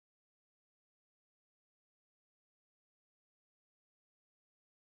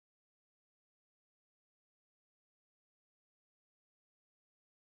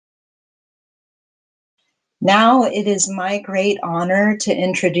Now it is my great honor to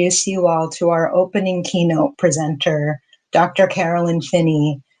introduce you all to our opening keynote presenter, Dr. Carolyn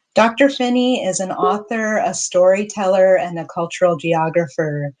Finney. Dr. Finney is an author, a storyteller, and a cultural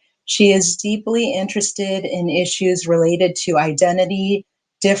geographer. She is deeply interested in issues related to identity,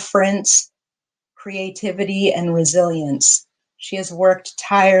 difference, creativity, and resilience. She has worked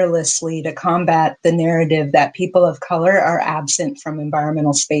tirelessly to combat the narrative that people of color are absent from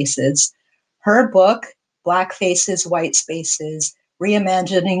environmental spaces. Her book, Black Faces, White Spaces,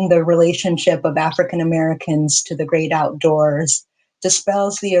 Reimagining the Relationship of African Americans to the Great Outdoors,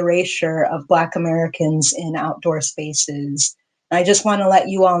 dispels the erasure of Black Americans in outdoor spaces. I just want to let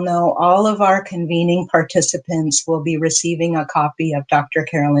you all know all of our convening participants will be receiving a copy of Dr.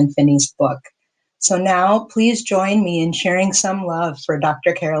 Carolyn Finney's book. So now please join me in sharing some love for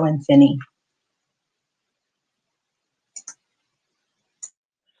Dr. Carolyn Finney.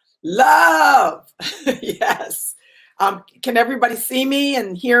 Love, yes. Can everybody see me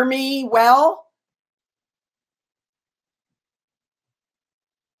and hear me well?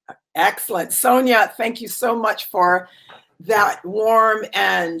 Excellent. Sonia, thank you so much for that warm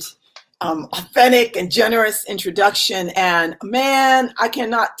and authentic and generous introduction. And man, I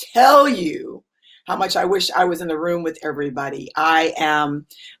cannot tell you how much I wish I was in the room with everybody. I am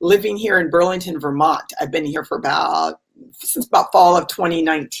living here in Burlington, Vermont. I've been here for since about fall of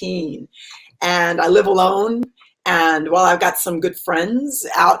 2019. And I live alone. And while I've got some good friends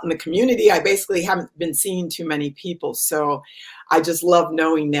out in the community, I basically haven't been seeing too many people. So I just love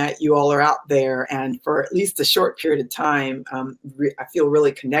knowing that you all are out there. And for at least a short period of time, I feel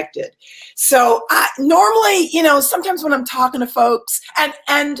really connected. So normally, sometimes when I'm talking to folks,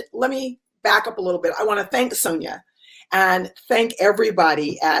 and let me back up a little bit. I want to thank Sonia and thank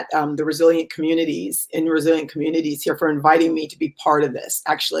everybody at the Resilient Communities here for inviting me to be part of this.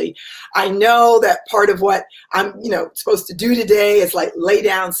 Actually, I know that part of what I'm supposed to do today is like lay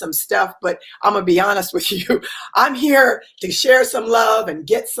down some stuff, but I'm gonna be honest with you. I'm here to share some love and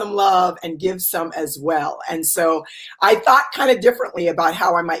get some love and give some as well. And so I thought kind of differently about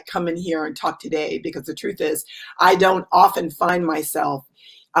how I might come in here and talk today, because the truth is I don't often find myself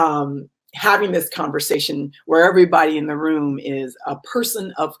having this conversation where everybody in the room is a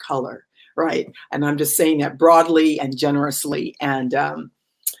person of color, right? And I'm just saying that broadly and generously. And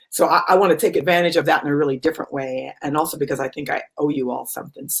so I want to take advantage of that in a really different way. And also because I think I owe you all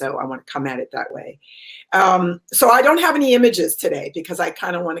something. So I want to come at it that way. So I don't have any images today because I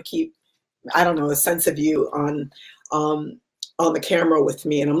kind of want to keep, I don't know, a sense of you on the camera with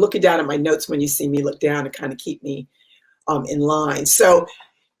me. And I'm looking down at my notes when you see me look down to kind of keep me in line. So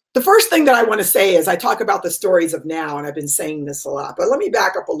the first thing that I want to say is I talk about the stories of now, and I've been saying this a lot, but let me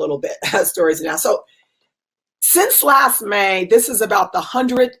back up a little bit. Stories of now. So since last May, this is about the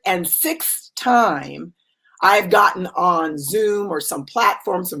 106th time I've gotten on Zoom or some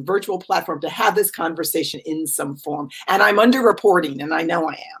platform, some virtual platform, to have this conversation in some form. And I'm underreporting, and I know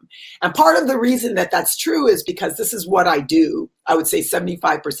I am. And part of the reason that that's true is because this is what I do. I would say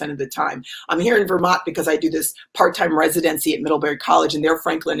 75% of the time. I'm here in Vermont because I do this part-time residency at Middlebury College in their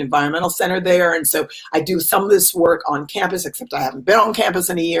Franklin Environmental Center there. And so I do some of this work on campus, except I haven't been on campus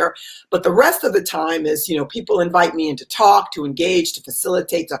in a year. But the rest of the time is, people invite me in to talk, to engage, to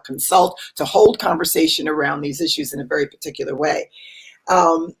facilitate, to consult, to hold conversation around these issues in a very particular way.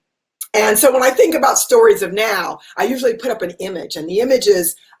 And so when I think about stories of now, I usually put up an image, and the image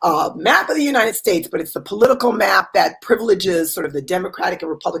is a map of the United States, but it's the political map that privileges sort of the Democratic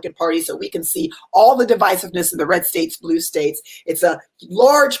and Republican Party, so we can see all the divisiveness of the red states, blue states. It's a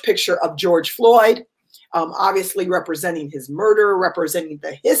large picture of George Floyd, obviously representing his murder, representing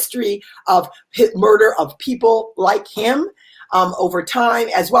the history of murder of people like him over time,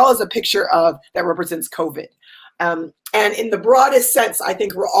 as well as a picture that represents COVID. And in the broadest sense, I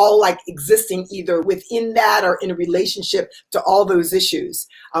think we're all like existing either within that or in a relationship to all those issues.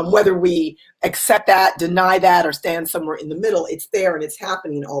 Whether we accept that, deny that, or stand somewhere in the middle, it's there and it's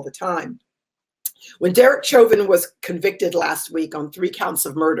happening all the time. When Derek Chauvin was convicted last week on 3 counts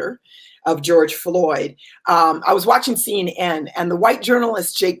of murder of George Floyd, I was watching CNN, and the white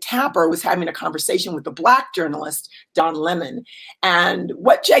journalist Jake Tapper was having a conversation with the black journalist Don Lemon. And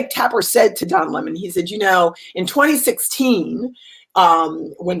what Jake Tapper said to Don Lemon, he said, in 2016,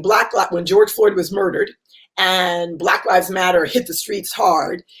 when George Floyd was murdered and Black Lives Matter hit the streets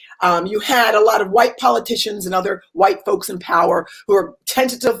hard, you had a lot of white politicians and other white folks in power who are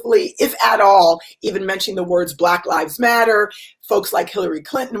tentatively, if at all, even mentioning the words Black Lives Matter. Folks like Hillary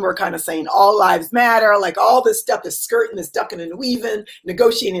Clinton were kind of saying all lives matter, like all this stuff, this skirting, this ducking and weaving,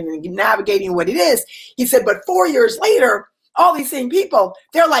 negotiating and navigating what it is. He said, but 4 years later, all these same people,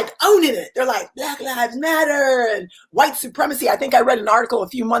 they're like owning it. They're like, Black Lives Matter and white supremacy. I think I read an article a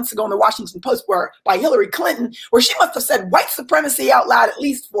few months ago in the Washington Post by Hillary Clinton, where she must have said white supremacy out loud at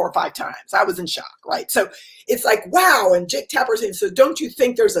least 4 or 5 times. I was in shock, right? So it's like, wow. And Jake Tapper saying, so don't you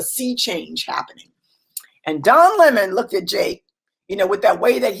think there's a sea change happening? And Don Lemon looked at Jake, you know, with that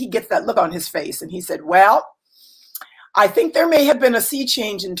way that he gets that look on his face. And he said, well, I think there may have been a sea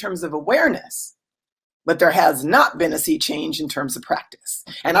change in terms of awareness, but there has not been a sea change in terms of practice.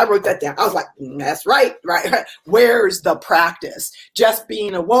 And I wrote that down. I was like, that's right, right? Where's the practice? Just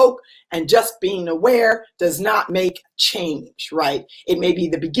being awoke and just being aware does not make change, right? It may be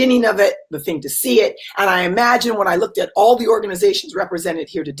the beginning of it, the thing to see it. And I imagine when I looked at all the organizations represented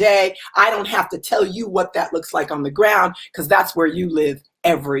here today, I don't have to tell you what that looks like on the ground, because that's where you live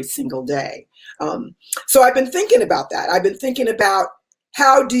every single day. So I've been thinking about that. I've been thinking about,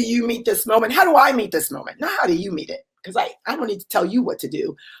 how do you meet this moment? How do I meet this moment? Not how do you meet it? Because I don't need to tell you what to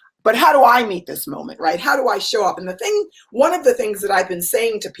do, but how do I meet this moment, right? How do I show up? And one of the things that I've been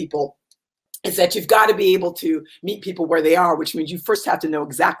saying to people is that you've got to be able to meet people where they are, which means you first have to know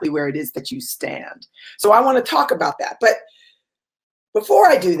exactly where it is that you stand. So I want to talk about that. But before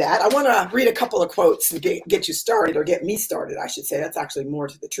I do that, I want to read a couple of quotes to get you started, or get me started, I should say. That's actually more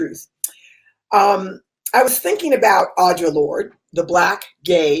to the truth. I was thinking about Audre Lorde, the Black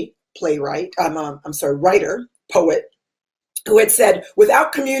gay playwright, writer, poet, who had said,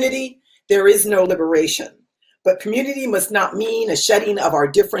 without community, there is no liberation. But community must not mean a shedding of our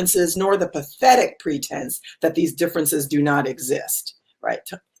differences, nor the pathetic pretense that these differences do not exist, right?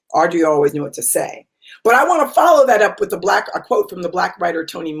 Audre always knew what to say. But I want to follow that up with a quote from the Black writer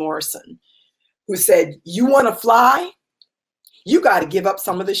Toni Morrison, who said, you want to fly? You got to give up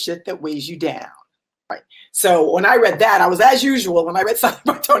some of the shit that weighs you down. Right. So when I read that, I was, as usual, when I read something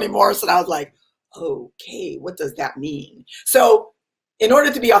by Toni Morrison, I was like, okay, what does that mean? So in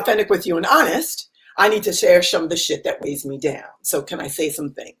order to be authentic with you and honest, I need to share some of the shit that weighs me down. So can I say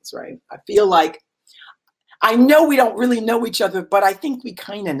some things, right? I feel like, I know we don't really know each other, but I think we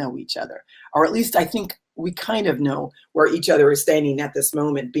kind of know each other. Or at least I think we kind of know where each other is standing at this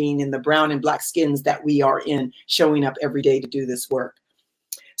moment, being in the brown and black skins that we are in, showing up every day to do this work.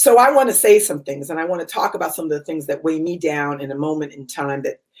 So I want to say some things, and I want to talk about some of the things that weigh me down in a moment in time,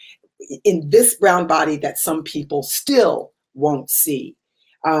 that in this brown body that some people still won't see.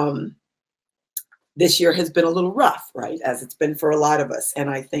 This year has been a little rough, right? As it's been for a lot of us.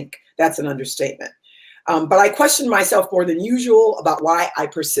 And I think that's an understatement. But I question myself more than usual about why I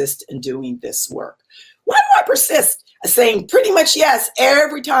persist in doing this work. Why do I persist? Saying pretty much yes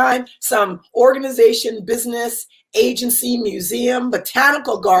every time some organization, business, agency, museum,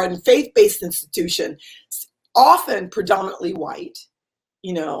 botanical garden, faith-based institution, often predominantly white,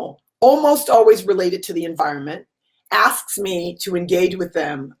 you know, almost always related to the environment, asks me to engage with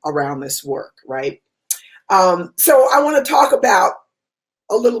them around this work, right? So I want to talk about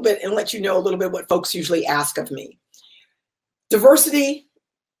a little bit and let you know a little bit what folks usually ask of me. Diversity,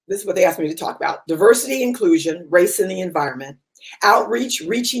 this is what they ask me to talk about. Diversity, inclusion, race and the environment, outreach,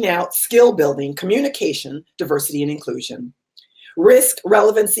 reaching out, skill building, communication, diversity and inclusion, risk,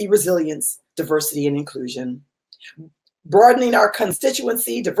 relevancy, resilience, diversity and inclusion, broadening our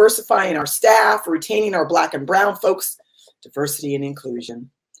constituency, diversifying our staff, retaining our Black and brown folks, diversity and inclusion,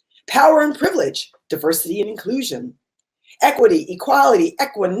 power and privilege, diversity and inclusion, equity, equality,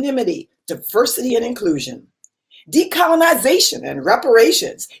 equanimity, diversity and inclusion, decolonization and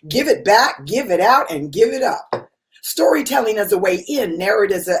reparations, give it back, give it out, and give it up. Storytelling as a way in,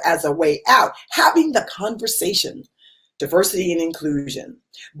 narrative as a way out, having the conversation, diversity and inclusion,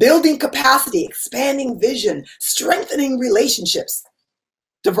 building capacity, expanding vision, strengthening relationships,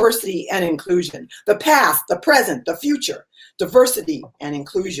 diversity and inclusion, the past, the present, the future, diversity and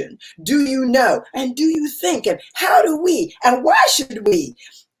inclusion. Do you know, and do you think, and how do we, and why should we,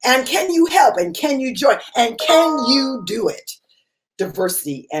 and can you help, and can you join, and can you do it?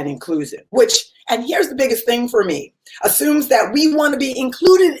 Diversity and inclusion, which, and here's the biggest thing for me, assumes that we want to be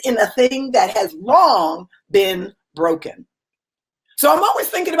included in a thing that has long been broken. So I'm always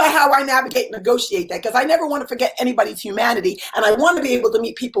thinking about how I navigate and negotiate that, because I never want to forget anybody's humanity, and I want to be able to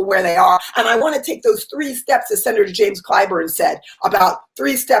meet people where they are, and I want to take those 3 steps, as Senator James Clyburn said, about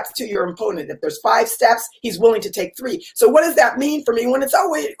 3 steps to your opponent. If there's 5 steps, he's willing to take 3. So what does that mean for me when it's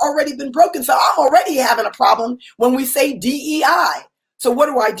already been broken? So I'm already having a problem when we say DEI. So what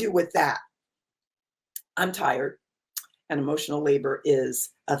do I do with that? I'm tired, and emotional labor is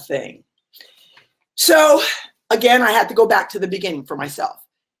a thing. So again, I had to go back to the beginning for myself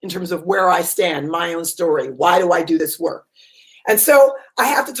in terms of where I stand, my own story. Why do I do this work? And so I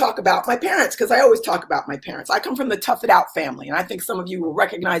have to talk about my parents, because I always talk about my parents. I come from the Tough It Out family. And I think some of you will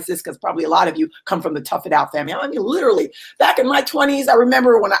recognize this because probably a lot of you come from the Tough It Out family. I mean, literally, back in my 20s, I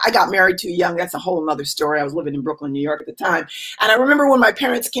remember when I got married too young. That's a whole nother story. I was living in Brooklyn, New York at the time. And I remember when my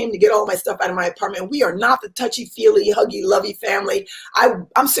parents came to get all my stuff out of my apartment. We are not the touchy-feely, huggy-lovey family.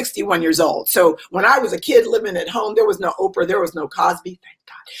 I'm 61 years old. So when I was a kid living at home, there was no Oprah, there was no Cosby, thank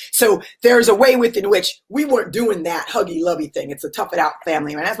God. So there's a way within which we weren't doing that huggy-lovey thing. It's a Tough It Out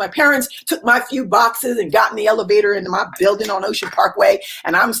family. And as my parents took my few boxes and got in the elevator into my building on Ocean Parkway,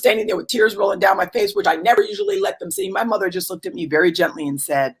 and I'm standing there with tears rolling down my face, which I never usually let them see, my mother just looked at me very gently and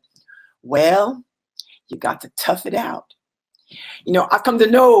said, well, you got to tough it out. You know, I've come to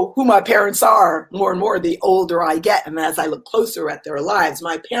know who my parents are more and more the older I get. And as I look closer at their lives,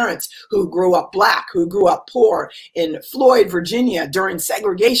 my parents who grew up Black, who grew up poor in Floyd, Virginia during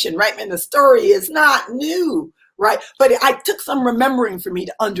segregation, right? And the story is not new. Right. But I took some remembering for me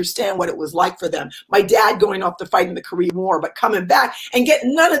to understand what it was like for them. My dad going off to fight in the Korean War, but coming back and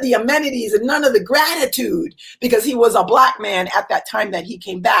getting none of the amenities and none of the gratitude because he was a Black man at that time that he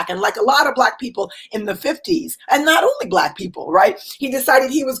came back. And like a lot of Black people in the 50s, and not only Black people, right? He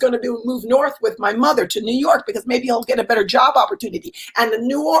decided he was going to move north with my mother to New York because maybe he'll get a better job opportunity. And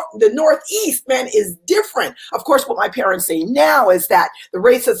the Northeast, man, is different. Of course, what my parents say now is that the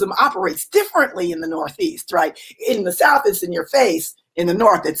racism operates differently in the Northeast, right? In the South, it's in your face. In the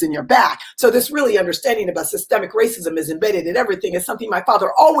North, it's in your back. So this really understanding about systemic racism is embedded in everything is something my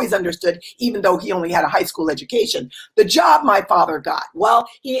father always understood, even though he only had a high school education. The job my father got, well,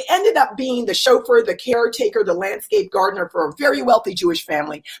 he ended up being the chauffeur, the caretaker, the landscape gardener for a very wealthy Jewish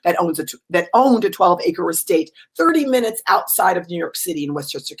family that owned a 12-acre estate 30 minutes outside of New York City in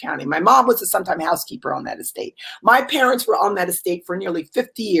Westchester County. My mom was a sometime housekeeper on that estate. My parents were on that estate for nearly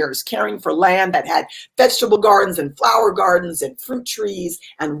 50 years, caring for land that had vegetable gardens and flower gardens and fruit trees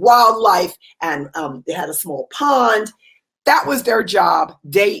and wildlife, and they had a small pond. That was their job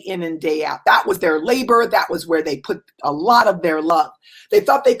day in and day out. That was their labor. That was where they put a lot of their love. They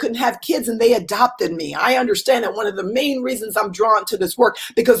thought they couldn't have kids and they adopted me. I understand that one of the main reasons I'm drawn to this work,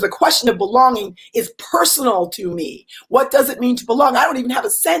 because the question of belonging is personal to me. What does it mean to belong? I don't even have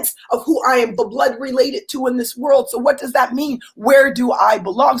a sense of who I am blood related to in this world. So what does that mean? Where do I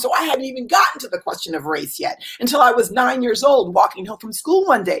belong? So I hadn't even gotten to the question of race yet until I was 9 years old, walking home from school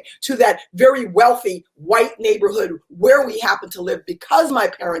one day to that very wealthy white neighborhood where we happened to live because my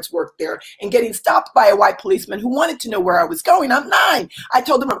parents worked there, and getting stopped by a white policeman who wanted to know where I was going. I'm 9. I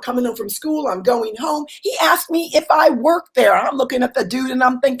told him I'm coming home from school. I'm going home. He asked me if I worked there. I'm looking at the dude and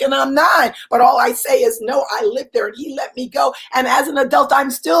I'm thinking I'm 9. But all I say is, no, I live there, and he let me go. And as an adult,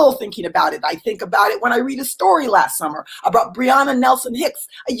 I'm still thinking about it. I think about it when I read a story last summer about Breonna Nelson Hicks,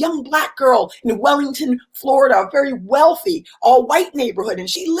 a young Black girl in Wellington, Florida, a very wealthy, all white neighborhood. And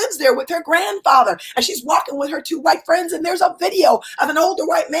she lives there with her grandfather, and she's walking with her 2 white friends. And there's a video of an older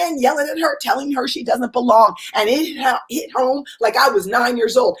white man yelling at her, telling her she doesn't belong. And it hit home like I was 9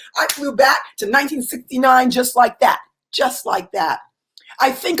 years old. I flew back to 1969 just like that, just like that.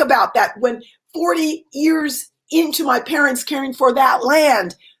 I think about that when 40 years into my parents caring for that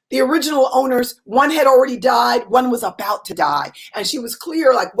land, the original owners, one had already died, one was about to die. And she was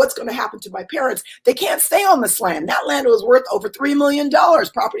clear, like, what's going to happen to my parents? They can't stay on this land. That land was worth over $3 million.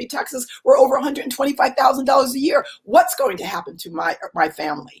 Property taxes were over $125,000 a year. What's going to happen to my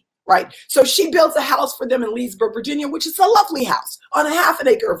family? Right. So she builds a house for them in Leesburg, Virginia, which is a lovely house on a ½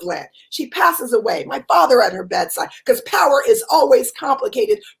 acre of land. She passes away, my father at her bedside, because power is always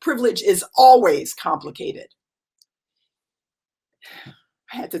complicated. Privilege is always complicated.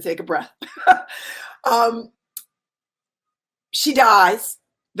 I had to take a breath. She dies.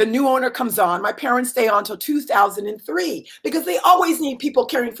 The new owner comes on. My parents stay on until 2003 because they always need people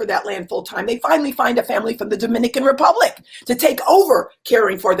caring for that land full time. They finally find a family from the Dominican Republic to take over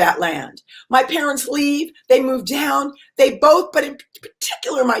caring for that land. My parents leave. They move down. They both, but in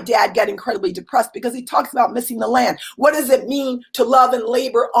particular, my dad got incredibly depressed because he talks about missing the land. What does it mean to love and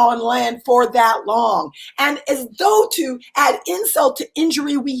labor on land for that long? And as though to add insult to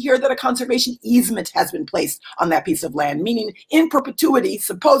injury, we hear that a conservation easement has been placed on that piece of land, meaning in perpetuity,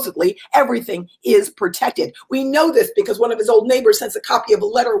 supposedly everything is protected. We know this because one of his old neighbors sends a copy of a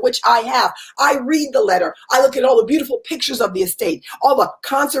letter, which I have. I read the letter. I look at all the beautiful pictures of the estate, all the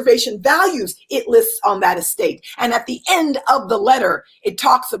conservation values it lists on that estate. And at the end of the letter, it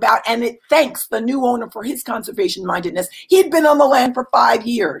talks about, and it thanks the new owner for his conservation mindedness. He had been on the land for 5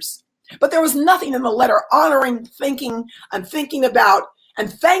 years, but there was nothing in the letter honoring, thinking about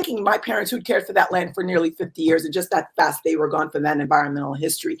and thanking my parents who'd cared for that land for nearly 50 years, and just that fast they were gone from that environmental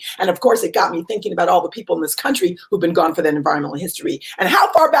history. And of course, it got me thinking about all the people in this country who've been gone for that environmental history and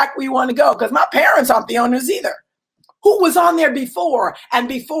how far back we want to go, because my parents aren't the owners either. Who was on there before and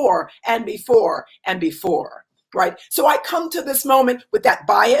before and before and before? Right? So I come to this moment with that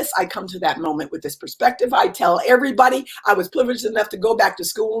bias. I come to that moment with this perspective. I tell everybody I was privileged enough to go back to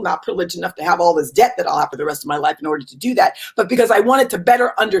school, not privileged enough to have all this debt that I'll have for the rest of my life in order to do that, but because I wanted to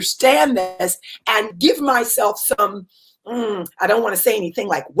better understand this and give myself some, I don't want to say anything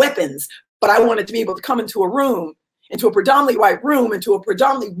like weapons, but I wanted to be able to come into a room, into a predominantly white room, into a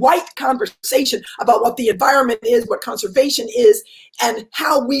predominantly white conversation about what the environment is, what conservation is, and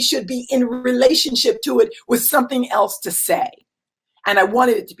how we should be in relationship to it with something else to say. And I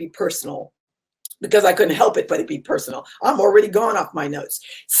wanted it to be personal because I couldn't help it but it be personal. I'm already gone off my notes.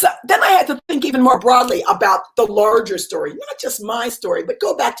 So then I had to think even more broadly about the larger story, not just my story, but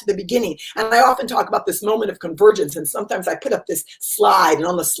go back to the beginning. And I often talk about this moment of convergence. And sometimes I put up this slide, and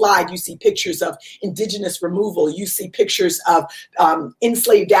on the slide, you see pictures of indigenous removal. You see pictures of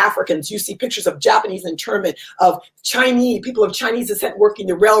enslaved Africans. You see pictures of Japanese internment, of Chinese, people of Chinese descent working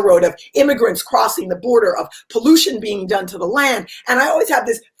the railroad, of immigrants crossing the border, of pollution being done to the land. And I always have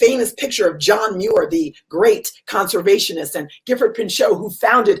this famous picture of John Muir, the great conservationist, and Gifford Pinchot, who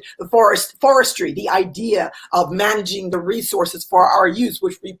founded the forestry, the idea of managing the resources for our use,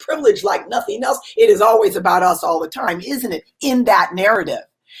 which we privilege like nothing else. It is always about us all the time, isn't it, in that narrative?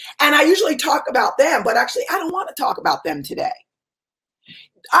 And I usually talk about them, but actually I don't want to talk about them today.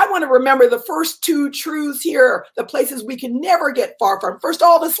 I want to remember the first two truths here, the places we can never get far from. First,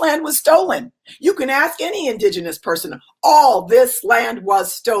 all this land was stolen. You can ask any indigenous person, all this land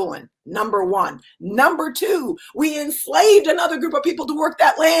was stolen. Number one. Number two, we enslaved another group of people to work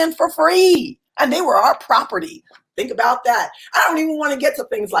that land for free, and they were our property. Think about that. I don't even want to get to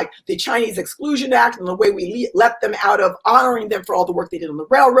things like the Chinese Exclusion Act and the way we let them out of honoring them for all the work they did on the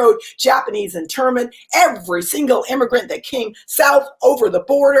railroad, Japanese internment, every single immigrant that came south over the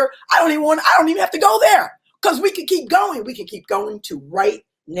border. I don't even have to go there, because we could keep going. We could keep going to right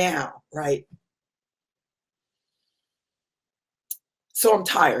now, right? So I'm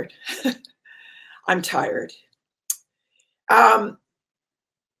tired. I'm tired.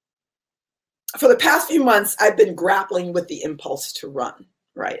 For the past few months, I've been grappling with the impulse to run,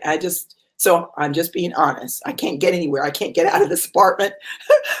 right? So I'm just being honest. I can't get anywhere. I can't get out of this apartment,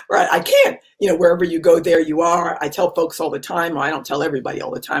 right? I can't, wherever you go, there you are. I tell folks all the time, well, I don't tell everybody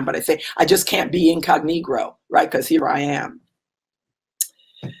all the time, but I say, I just can't be incognito, right? Because here I am.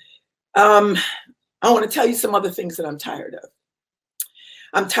 I want to tell you some other things that I'm tired of.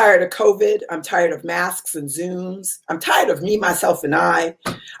 I'm tired of COVID. I'm tired of masks and Zooms. I'm tired of me, myself, and I,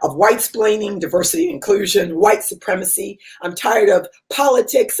 of white-splaining, diversity and inclusion, white supremacy. I'm tired of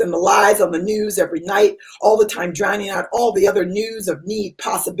politics and the lies on the news every night, all the time drowning out all the other news of need,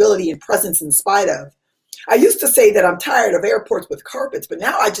 possibility, and presence in spite of. I used to say that I'm tired of airports with carpets, but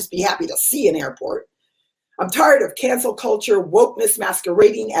now I'd just be happy to see an airport. I'm tired of cancel culture, wokeness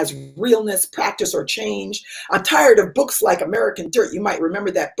masquerading as realness, practice, or change. I'm tired of books like American Dirt. You might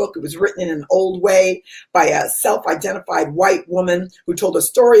remember that book. It was written in an old way by a self-identified white woman who told a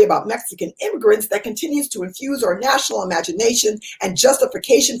story about Mexican immigrants that continues to infuse our national imagination and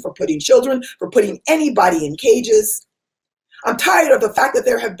justification for putting children, for putting anybody in cages. I'm tired of the fact that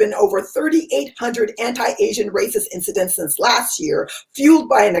there have been over 3,800 anti-Asian racist incidents since last year, fueled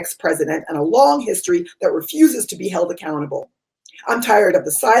by an ex-president and a long history that refuses to be held accountable. I'm tired of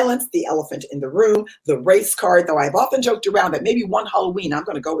the silence, the elephant in the room, the race card, though I've often joked around that maybe one Halloween I'm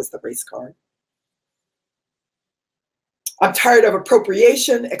going to go as the race card. I'm tired of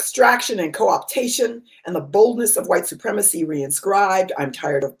appropriation, extraction, and co-optation, and the boldness of white supremacy reinscribed. I'm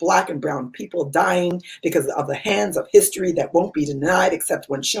tired of Black and brown people dying because of the hands of history that won't be denied except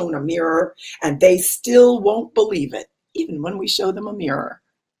when shown a mirror, and they still won't believe it, even when we show them a mirror.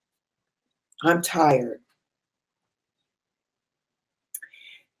 I'm tired.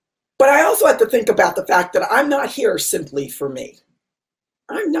 But I also have to think about the fact that I'm not here simply for me.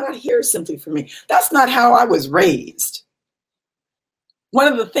 I'm not here simply for me. That's not how I was raised. One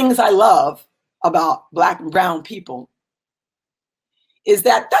of the things I love about Black and brown people is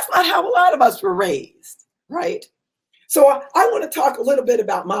that that's not how a lot of us were raised, right? So I want to talk a little bit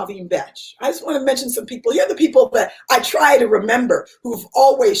about Maveen Betch. I just want to mention some people. Here are the people that I try to remember who've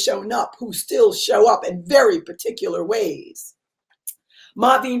always shown up, who still show up in very particular ways.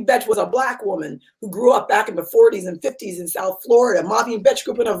 Maveen Betch was a Black woman who grew up back in the 40s and 50s in South Florida. Maveen Betch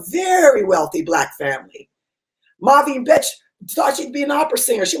grew up in a very wealthy Black family. Maveen Betch thought she'd be an opera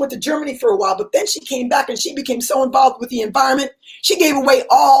singer. She went to Germany for a while, but then she came back and she became so involved with the environment, she gave away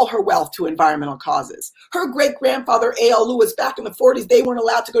all her wealth to environmental causes. Her great-grandfather, A.L. Lewis, back in the 40s, they weren't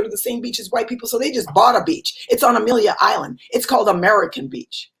allowed to go to the same beach as white people, so they just bought a beach. It's on Amelia Island. It's called American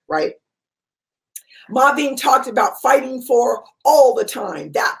Beach, right? Maveen talked about fighting for all the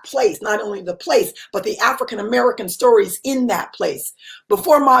time that place, not only the place, but the African-American stories in that place.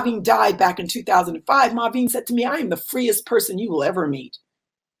 Before Maveen died back in 2005, Maveen said to me, I am the freest person you will ever meet.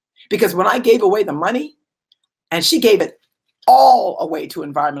 Because when I gave away the money, and she gave it all away to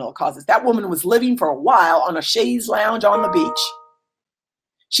environmental causes, that woman was living for a while on a chaise lounge on the beach.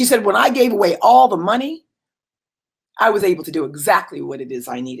 She said, when I gave away all the money, I was able to do exactly what it is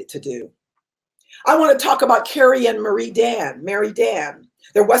I needed to do. I want to talk about Carrie and Mary Dan.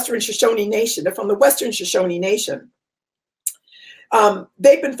 They're Western Shoshone Nation. They're from the Western Shoshone Nation.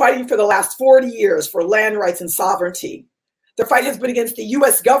 They've been fighting for the last 40 years for land rights and sovereignty. Their fight has been against the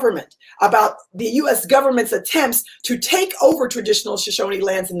U.S. government, about the U.S. government's attempts to take over traditional Shoshone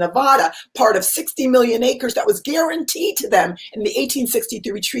lands in Nevada, part of 60 million acres that was guaranteed to them in the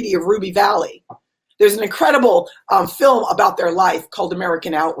 1863 Treaty of Ruby Valley. There's an incredible film about their life called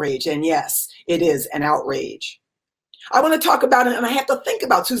American Outrage, and yes, it is an outrage. I want to talk about it, and I have to think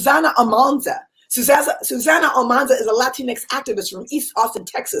about Susana Almanza. Susana Almanza is a Latinx activist from East Austin,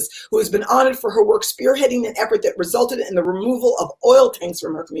 Texas, who has been honored for her work spearheading an effort that resulted in the removal of oil tanks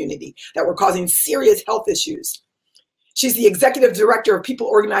from her community that were causing serious health issues. She's the executive director of People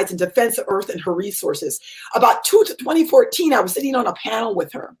Organized in Defense of Earth and Her Resources. About 2014, I was sitting on a panel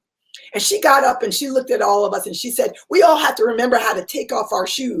with her. And she got up and she looked at all of us and she said, we all have to remember how to take off our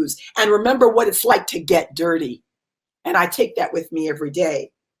shoes and remember what it's like to get dirty. And I take that with me every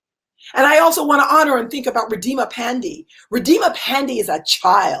day. And I also want to honor and think about Redeema Pandey. Redeema Pandey is a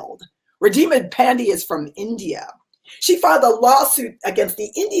child. Redeema Pandey is from India. She filed a lawsuit against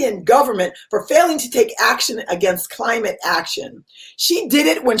the Indian government for failing to take action against climate action. She did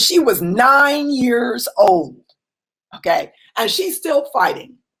it when she was 9 years old. Okay. And she's still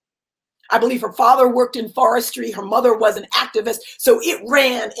fighting. I believe her father worked in forestry. Her mother was an activist. So it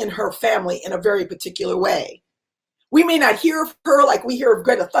ran in her family in a very particular way. We may not hear of her like we hear of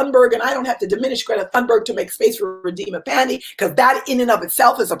Greta Thunberg, and I don't have to diminish Greta Thunberg to make space for Redeema Pandey, because that in and of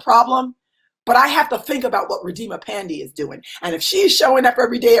itself is a problem. But I have to think about what Redeema Pandey is doing. And if she's showing up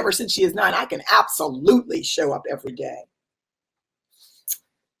every day ever since she is 9, I can absolutely show up every day.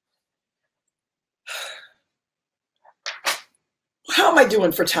 How am I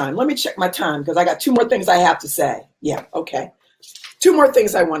doing for time? Let me check my time because I got 2 more things I have to say. Yeah, okay. 2 more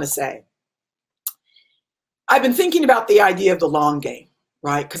things I want to say. I've been thinking about the idea of the long game,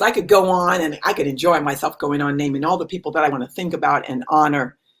 right? Because I could go on and I could enjoy myself going on naming all the people that I want to think about and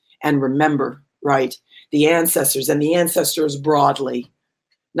honor and remember, right? The ancestors and the ancestors broadly,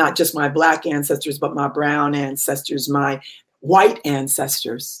 not just my Black ancestors, but my brown ancestors, my white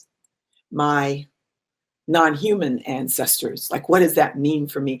ancestors, my non-human ancestors. Like, what does that mean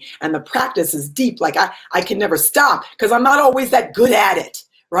for me? And the practice is deep. Like I can never stop because I'm not always that good at it,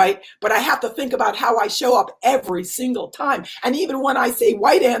 right? But I have to think about how I show up every single time. And even when I say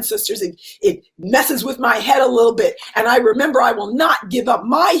white ancestors, it messes with my head a little bit. And I remember I will not give up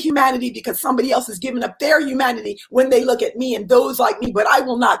my humanity because somebody else has given up their humanity when they look at me and those like me, but I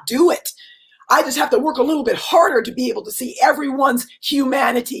will not do it. I just have to work a little bit harder to be able to see everyone's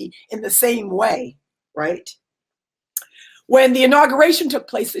humanity in the same way. Right? When the inauguration took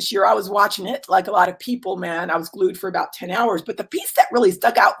place this year, I was watching it like a lot of people, man. I was glued for about 10 hours. But the piece that really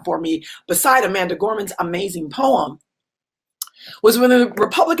stuck out for me, beside Amanda Gorman's amazing poem, was when the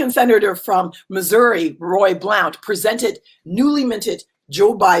Republican senator from Missouri, Roy Blount, presented newly minted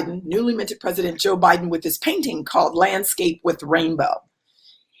President Joe Biden with this painting called Landscape with Rainbow.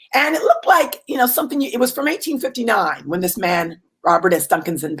 And it looked like, you know, something, it was from 1859 when this man, Robert S.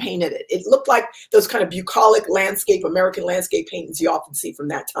 Duncanson, painted it. It looked like those kind of bucolic landscape, American landscape paintings you often see from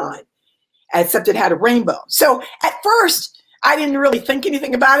that time, except it had a rainbow. So at first, I didn't really think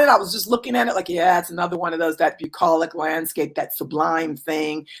anything about it. I was just looking at it like, yeah, it's another one of those, that bucolic landscape, that sublime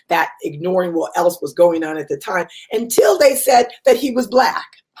thing, that ignoring what else was going on at the time, until they said that he was Black.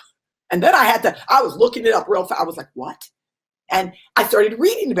 And then I was looking it up real fast. I was like, what? And I started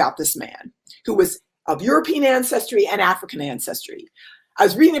reading about this man who was of European ancestry and African ancestry. I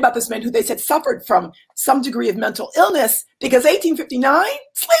was reading about this man who they said suffered from some degree of mental illness because 1859,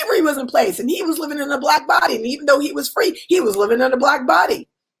 slavery was in place and he was living in a Black body. And even though he was free, he was living in a Black body,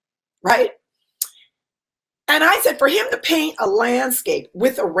 right? And I said for him to paint a landscape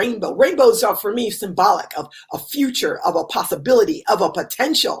with a rainbow, rainbows are for me symbolic of a future, of a possibility, of a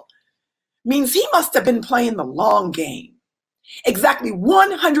potential, means he must have been playing the long game. Exactly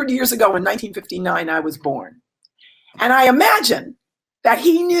 100 years ago in 1959, I was born. And I imagine that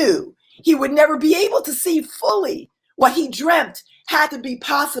he knew he would never be able to see fully what he dreamt had to be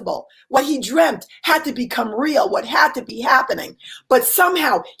possible, what he dreamt had to become real, what had to be happening. But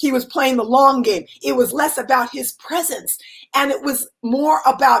somehow he was playing the long game. It was less about his presence, and it was more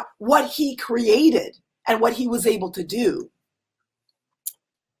about what he created and what he was able to do.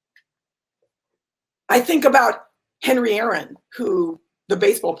 I think about Henry Aaron, the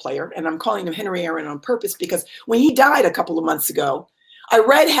baseball player, and I'm calling him Henry Aaron on purpose because when he died a couple of months ago, I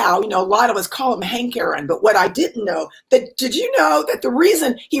read how, a lot of us call him Hank Aaron, but what I didn't know, did you know that the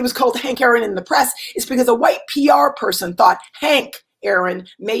reason he was called Hank Aaron in the press is because a white PR person thought Hank Aaron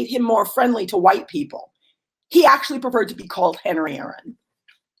made him more friendly to white people. He actually preferred to be called Henry Aaron.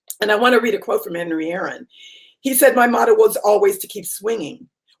 And I want to read a quote from Henry Aaron. He said, "My motto was always to keep swinging.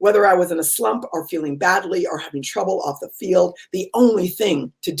 Whether I was in a slump or feeling badly or having trouble off the field, the only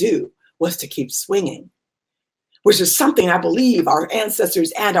thing to do was to keep swinging," which is something I believe our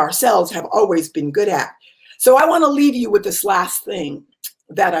ancestors and ourselves have always been good at. So I want to leave you with this last thing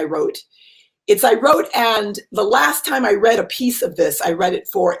that I wrote. And the last time I read a piece of this, I read it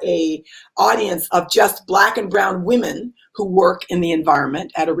for an audience of just Black and brown women who work in the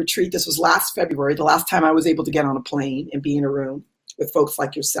environment at a retreat. This was last February, the last time I was able to get on a plane and be in a room with folks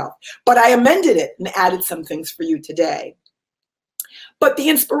like yourself. But I amended it and added some things for you today. But the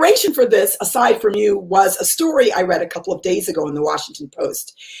inspiration for this, aside from you, was a story I read a couple of days ago in the Washington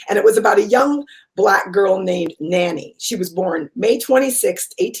Post. And it was about a young Black girl named Nanny. She was born May 26,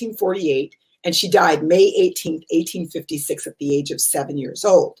 1848, and she died May 18, 1856 at the age of 7 years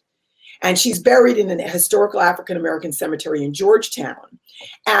old. And she's buried in a historical African-American cemetery in Georgetown.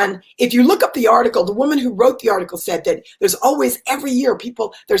 And if you look up the article, the woman who wrote the article said that there's always, every year,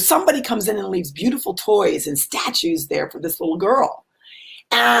 somebody comes in and leaves beautiful toys and statues there for this little girl.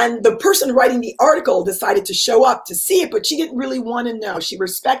 And the person writing the article decided to show up to see it, but she didn't really want to know. She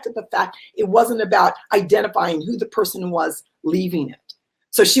respected the fact it wasn't about identifying who the person was leaving it.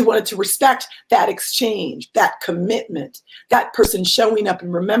 So she wanted to respect that exchange, that commitment, that person showing up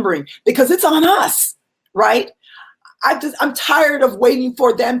and remembering, because it's on us, right? I'm tired of waiting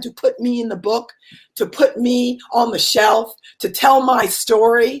for them to put me in the book, to put me on the shelf, to tell my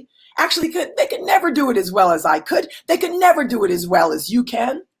story. Actually, they could never do it as well as I could. They could never do it as well as you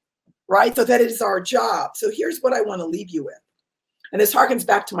can, right? So that is our job. So here's what I want to leave you with. And this harkens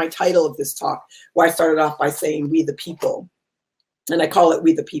back to my title of this talk, where I started off by saying, "We the people." And I call it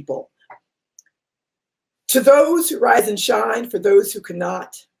 "We the People." To those who rise and shine, for those who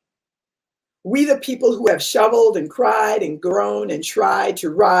cannot, we the people who have shoveled and cried and groaned and tried to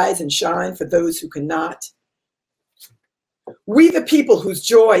rise and shine for those who cannot. We the people whose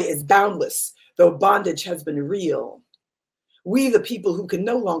joy is boundless, though bondage has been real. We the people who can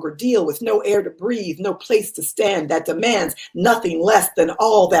no longer deal with no air to breathe, no place to stand, that demands nothing less than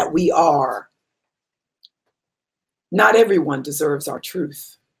all that we are. Not everyone deserves our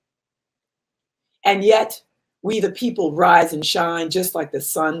truth. And yet, we the people rise and shine just like the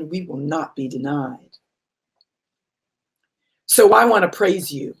sun. We will not be denied. So I want to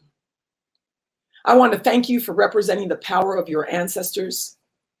praise you. I want to thank you for representing the power of your ancestors.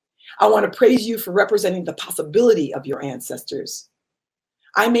 I want to praise you for representing the possibility of your ancestors.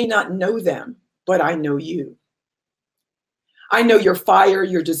 I may not know them, but I know you. I know your fire,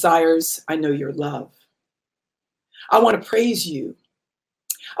 your desires. I know your love. I want to praise you.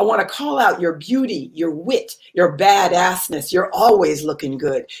 I want to call out your beauty, your wit, your badassness. You're always looking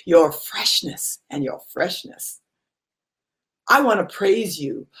good, your freshness and your freshness. I want to praise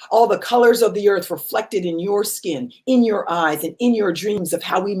you. All the colors of the earth reflected in your skin, in your eyes, and in your dreams of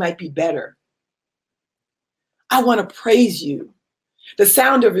how we might be better. I want to praise you. The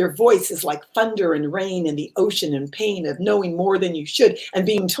sound of your voice is like thunder and rain in the ocean and pain of knowing more than you should and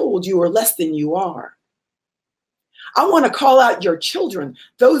being told you are less than you are. I want to call out your children,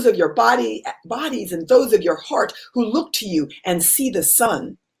 those of your bodies and those of your heart who look to you and see the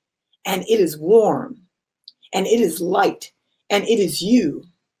sun. And it is warm, and it is light, and it is you.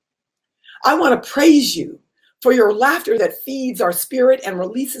 I want to praise you for your laughter that feeds our spirit and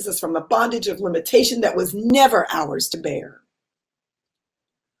releases us from the bondage of limitation that was never ours to bear.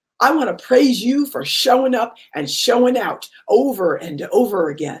 I want to praise you for showing up and showing out over and over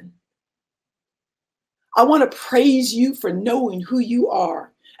again. I want to praise you for knowing who you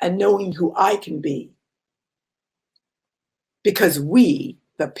are and knowing who I can be. Because we,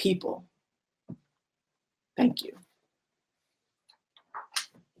 the people. Thank you.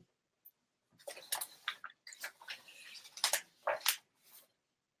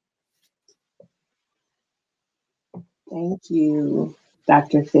 Thank you,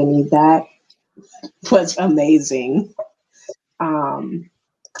 Dr. Finney. That was amazing. That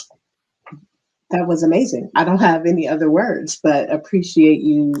was amazing. I don't have any other words, but appreciate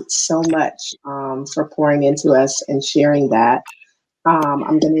you so much for pouring into us and sharing that.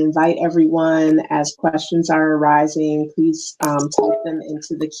 I'm going to invite everyone, as questions are arising, please type them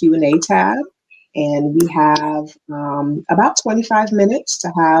into the Q&A tab. And we have about 25 minutes to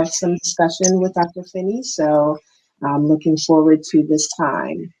have some discussion with Dr. Finney. So I'm looking forward to this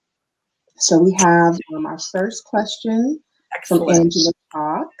time. So we have our first question from Angela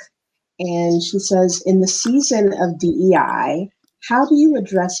Talk. And she says, in the season of DEI, how do you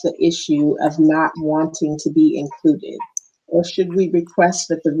address the issue of not wanting to be included? Or should we request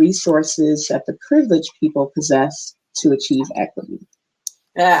that the resources that the privileged people possess to achieve equity?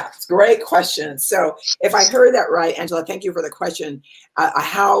 Yeah, it's a great question. So if I heard that right, Angela, thank you for the question.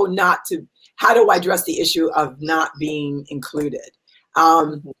 How do I address the issue of not being included?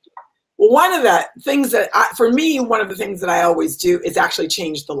 Well, one of the things that one of the things that I always do is actually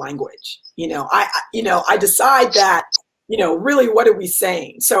change the language. I decide that, really, what are we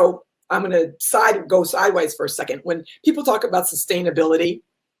saying? So I'm going to go sideways for a second. When people talk about sustainability,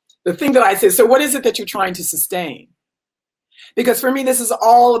 the thing that I say, so what is it that you're trying to sustain? Because for me, this is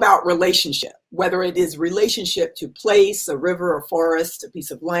all about relationship, whether it is relationship to place, a river, a forest, a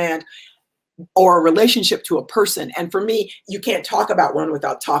piece of land, or a relationship to a person. And for me, you can't talk about one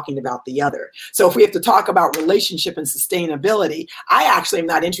without talking about the other. So if we have to talk about relationship and sustainability, I actually am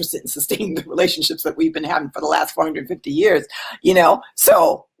not interested in sustaining the relationships that we've been having for the last 450 years,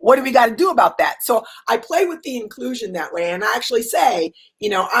 So what do we got to do about that? So I play with the inclusion that way. And I actually say,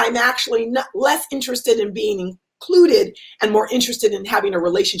 I'm actually less interested in being included and more interested in having a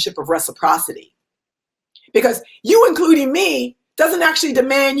relationship of reciprocity. Because you including me doesn't actually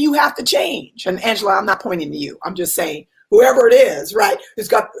demand you have to change. And Angela, I'm not pointing to you. I'm just saying whoever it is, right,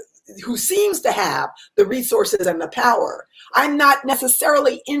 who seems to have the resources and the power. I'm not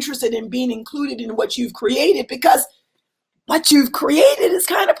necessarily interested in being included in what you've created because what you've created is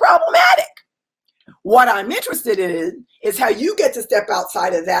kind of problematic. What I'm interested in is how you get to step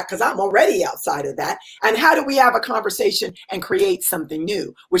outside of that, because I'm already outside of that. And how do we have a conversation and create something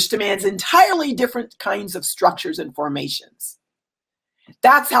new, which demands entirely different kinds of structures and formations.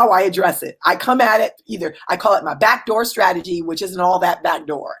 That's how I address it. I come at it I call it my backdoor strategy, which isn't all that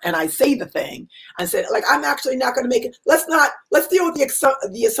backdoor. And I say the thing and say, I'm actually not going to make it. Let's deal with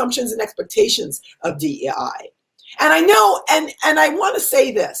the assumptions and expectations of DEI. And I know, and I want to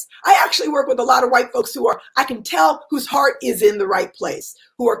say this, I actually work with a lot of white folks I can tell whose heart is in the right place,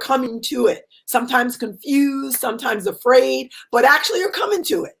 who are coming to it, sometimes confused, sometimes afraid, but actually are coming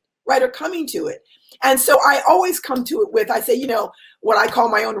to it, right? Are coming to it. And so I always come to it I say, what I call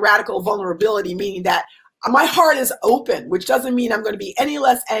my own radical vulnerability, meaning that my heart is open, which doesn't mean I'm going to be any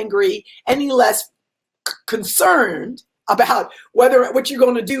less angry, any less concerned about what you're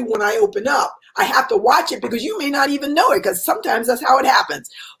going to do when I open up. I have to watch it because you may not even know it, because sometimes that's how it happens.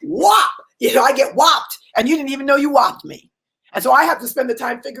 Whop! I get whopped and you didn't even know you whopped me. And so I have to spend the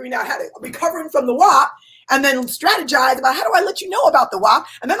time figuring out how to recover from the whop and then strategize about how do I let you know about the whop.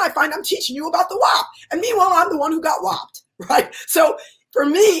 And then I find I'm teaching you about the whop. And meanwhile, I'm the one who got whopped, right? So for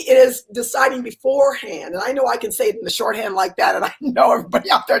me, it is deciding beforehand. And I know I can say it in the shorthand like that. And I know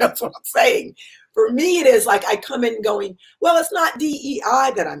everybody out there knows what I'm saying. For me, it is like I come in going, well, it's not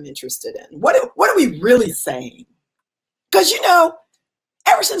DEI that I'm interested in. What are we really saying? Because,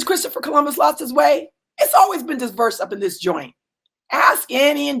 ever since Christopher Columbus lost his way, it's always been diverse up in this joint. Ask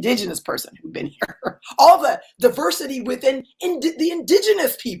any indigenous person who's been here. All the diversity within the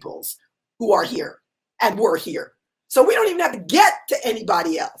indigenous peoples who are here and were here. So we don't even have to get to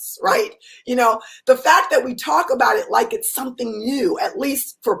anybody else, right? The fact that we talk about it like it's something new, at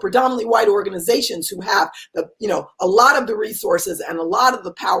least for predominantly white organizations who have a lot of the resources and a lot of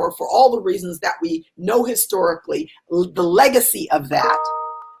the power for all the reasons that we know historically, the legacy of that.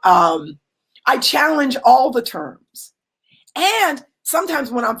 I challenge all the terms. And sometimes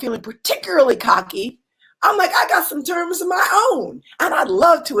when I'm feeling particularly cocky, I'm like, I got some terms of my own. And I'd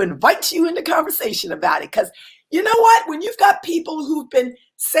love to invite you into conversation about it. Because you know what? When you've got people who've been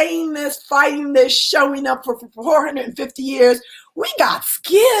saying this, fighting this, showing up for 450 years, we got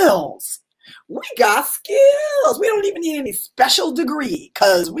skills. We got skills. We don't even need any special degree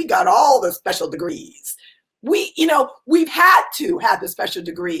because we got all the special degrees. We've had to have the special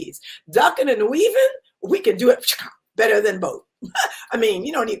degrees. Ducking and weaving, we can do it better than both. I mean,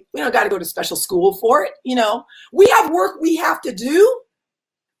 we don't got to go to special school for it. We have work we have to do.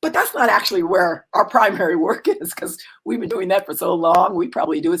 But that's not actually where our primary work is, because we've been doing that for so long. We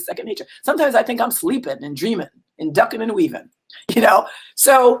probably do it second nature. Sometimes I think I'm sleeping and dreaming, and ducking and weaving, you know?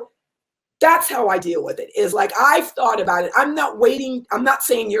 So that's how I deal with it, is like, I've thought about it. I'm not waiting. I'm not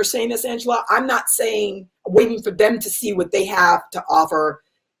saying you're saying this, Angela. I'm not saying waiting for them to see what they have to offer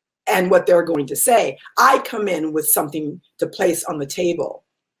and what they're going to say. I come in with something to place on the table.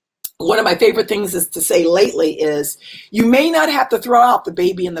 One of my favorite things is to say lately is, you may not have to throw out the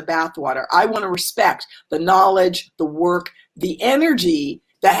baby in the bathwater. I want to respect the knowledge, the work, the energy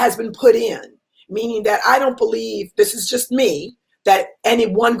that has been put in, meaning that I don't believe, this is just me, that any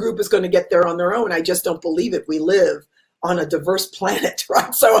one group is going to get there on their own. I just don't believe it. We live on a diverse planet,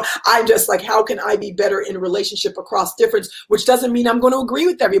 right? So I'm just like, how can I be better in relationship across difference, which doesn't mean I'm going to agree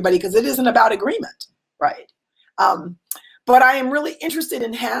with everybody, because it isn't about agreement, right? But I am really interested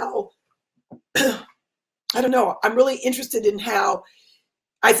in how, I don't know, I'm really interested in how,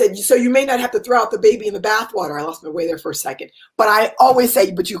 I said, so you may not have to throw out the baby in the bathwater. I lost my way there for a second. But I always say,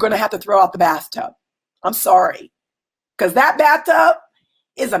 but you're going to have to throw out the bathtub. I'm sorry. Because that bathtub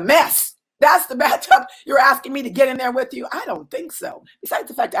is a mess. That's the bathtub you're asking me to get in there with you? I don't think so. Besides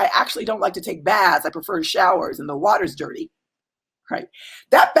the fact I actually don't like to take baths. I prefer showers and the water's dirty, right?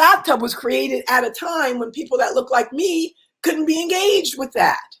 That bathtub was created at a time when people that look like me couldn't be engaged with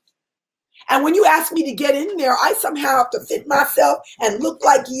that. And when you ask me to get in there, I somehow have to fit myself and look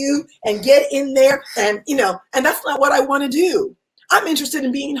like you and get in there, and, you know, and that's not what I want to do. I'm interested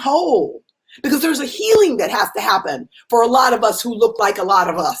in being whole, because there's a healing that has to happen for a lot of us who look like a lot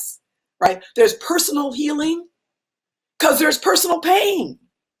of us, right? There's personal healing because there's personal pain.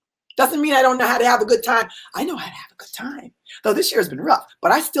 Doesn't mean I don't know how to have a good time. I know how to have a good time, though this year has been rough,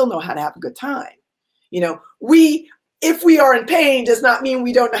 but I still know how to have a good time. You know, if we are in pain does not mean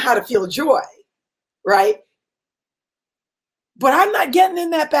we don't know how to feel joy, right? But I'm not getting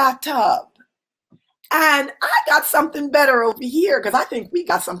in that bathtub. And I got something better over here, because I think we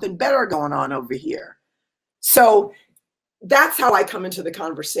got something better going on over here. So that's how I come into the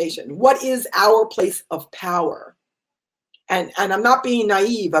conversation. What is our place of power? And I'm not being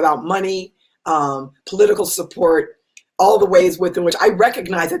naive about money, political support, all the ways within which I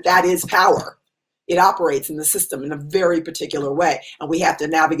recognize that that is power. It operates in the system in a very particular way, and we have to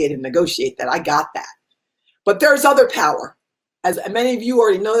navigate and negotiate that. I got that. But there's other power. As many of you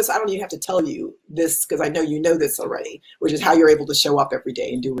already know this, I don't even have to tell you this, because I know you know this already, which is how you're able to show up every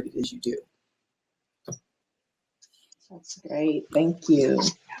day and do what it is you do. That's great. Thank you.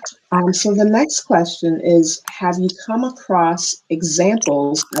 So the next question is, have you come across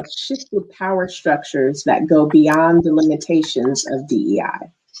examples of shifted power structures that go beyond the limitations of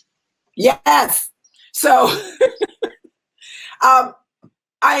DEI? Yes. So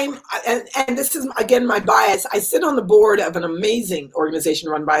and this is, again, my bias. I sit on the board of an amazing organization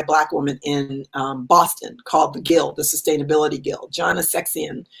run by a Black woman in Boston called the Guild, the Sustainability Guild. Jana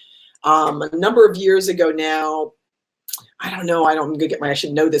Sexian, a number of years ago now, I don't know, I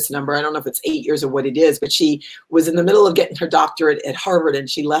should know this number. I don't know if it's 8 years or what it is, but she was in the middle of getting her doctorate at Harvard, and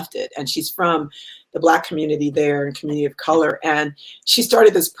she left it. And she's from the Black community there and community of color. And she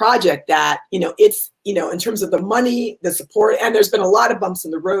started this project that, it's, in terms of the money, the support, and there's been a lot of bumps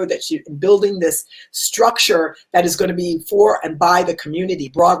in the road that she's building this structure that is going to be for and by the community,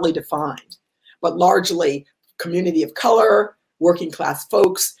 broadly defined, but largely community of color, working class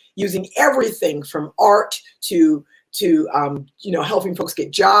folks, using everything from art to helping folks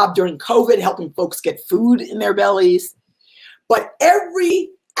get jobs during COVID, helping folks get food in their bellies. But every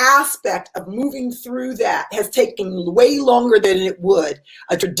aspect of moving through that has taken way longer than it would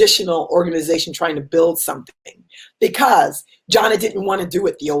a traditional organization trying to build something, because Jana didn't want to do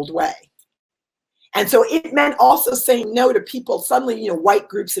it the old way. And so it meant also saying no to people. Suddenly, white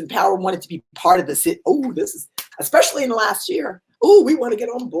groups in power wanted to be part of this. This is, especially in the last year. Oh, we want to get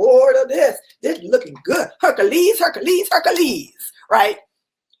on board of this. This is looking good. Hercules, Hercules, Hercules, right?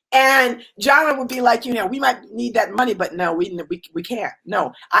 And Jana would be like, we might need that money, but no, we can't.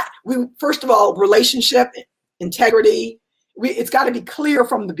 No, first of all, relationship, integrity, it's got to be clear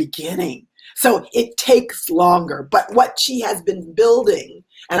from the beginning. So it takes longer. But what she has been building,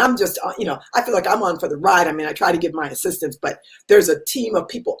 and I'm just, I feel like I'm on for the ride. I mean, I try to give my assistance, but there's a team of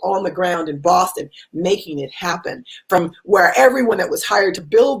people on the ground in Boston making it happen, from where everyone that was hired to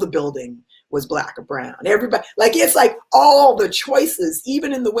build the building was Black or brown. Everybody, it's like all the choices,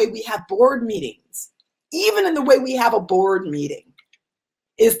 even in the way we have board meetings, even in the way we have a board meeting,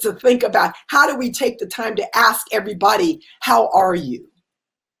 is to think about, how do we take the time to ask everybody, how are you?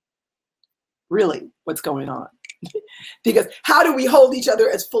 Really, what's going on? Because how do we hold each other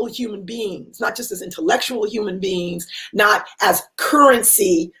as full human beings, not just as intellectual human beings, not as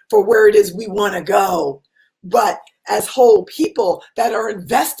currency for where it is we want to go, but as whole people that are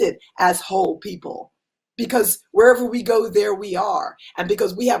invested as whole people. because wherever we go, there we are. And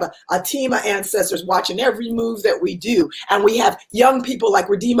because we have a team of ancestors watching every move that we do. And we have young people like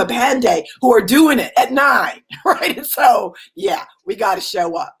Redeema Bande who are doing it at 9, right? And so, yeah, we got to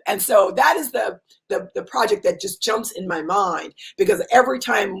show up. And so that is the project that just jumps in my mind, because every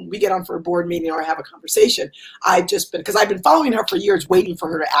time we get on for a board meeting or I have a conversation, because I've been following her for years, waiting for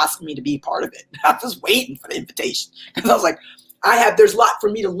her to ask me to be part of it. I'm just waiting for the invitation, because I was like, there's a lot for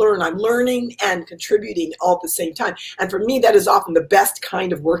me to learn. I'm learning and contributing all at the same time. And for me, that is often the best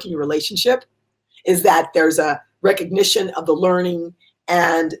kind of working relationship, is that there's a recognition of the learning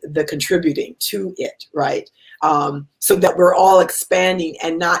and the contributing to it, right? So that we're all expanding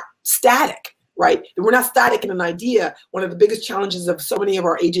and not static, right? We're not static in an idea. One of the biggest challenges of so many of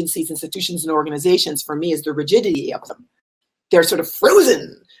our agencies, institutions, and organizations for me is the rigidity of them. They're sort of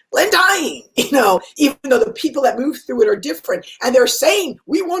frozen and dying, even though the people that move through it are different. And they're saying,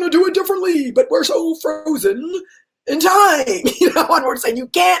 we want to do it differently, but we're so frozen in time. And we're saying you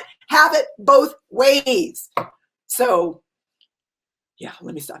can't have it both ways. So, yeah,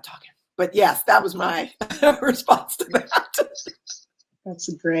 let me stop talking. But yes, that was my response to that.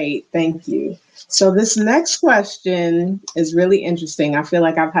 That's great. Thank you. So this next question is really interesting. I feel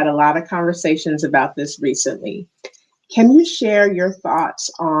like I've had a lot of conversations about this recently. Can you share your thoughts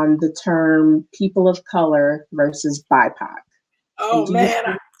on the term people of color versus BIPOC? Oh,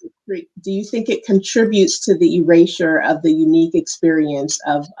 man. Do you think it contributes to the erasure of the unique experience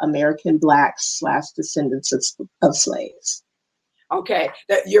of American Blacks / descendants of slaves? Okay,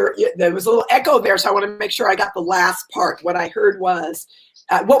 there was a little echo there, so I want to make sure I got the last part. What I heard was,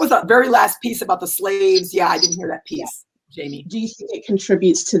 what was the very last piece about the slaves? Yeah, I didn't hear that piece. Jamie. Do you think it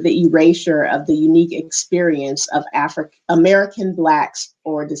contributes to the erasure of the unique experience of American Blacks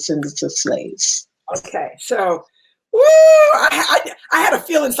or descendants of slaves? Okay, so I had a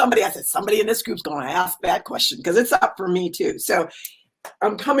feeling somebody in this group's going to ask that question, because it's up for me too. So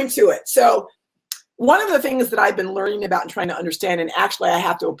I'm coming to it. So one of the things that I've been learning about and trying to understand, and actually I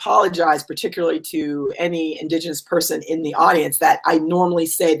have to apologize particularly to any Indigenous person in the audience, that I normally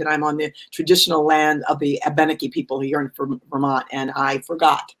say that I'm on the traditional land of the Abenaki people here in Vermont, and I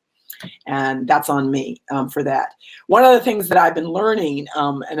forgot. And that's on me for that. One of the things that I've been learning,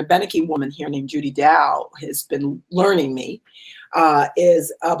 an Abenaki woman here named Judy Dow has been learning me,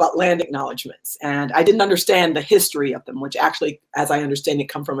 is about land acknowledgements. And I didn't understand the history of them, which actually, as I understand it,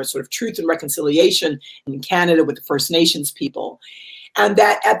 come from a sort of truth and reconciliation in Canada with the First Nations people. And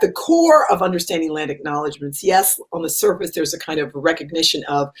that at the core of understanding land acknowledgements, yes, on the surface, there's a kind of recognition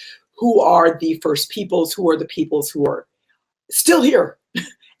of who are the first peoples, who are the peoples who are still here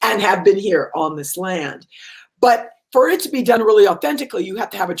and have been here on this land. But for it to be done really authentically, you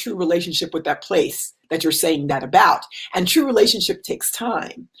have to have a true relationship with that place that you're saying that about. And true relationship takes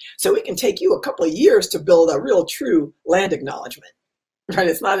time. So it can take you a couple of years to build a real true land acknowledgement, right?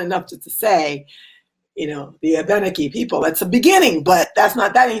 It's not enough just to say, the Abenaki people, that's a beginning, but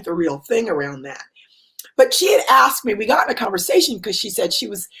that ain't the real thing around that. But she had asked me, we got in a conversation because she said she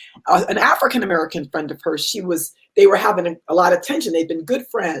was an African-American friend of hers. They were having a lot of tension. They'd been good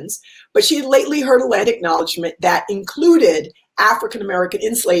friends, but she had lately heard a land acknowledgement that included African-American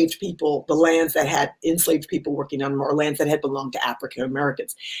enslaved people, the lands that had enslaved people working on them, or lands that had belonged to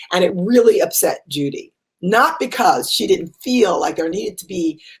African-Americans. And it really upset Judy, not because she didn't feel like there needed to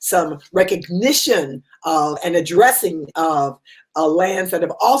be some recognition of and addressing of lands that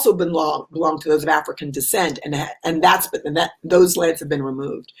have also belonged to those of African descent, and those lands have been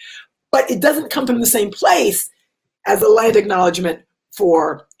removed. But it doesn't come from the same place as a land acknowledgement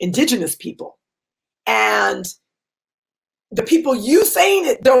for Indigenous people. And the people you saying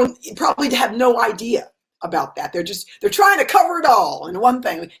it probably have no idea about that. They're trying to cover it all in one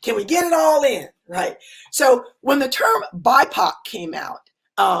thing. Can we get it all in, right? So when the term BIPOC came out,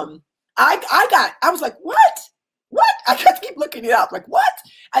 I was like, what? I got to keep looking it up. Like, what?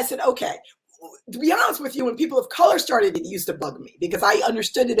 I said, okay. To be honest with you, when people of color started, it used to bug me, because I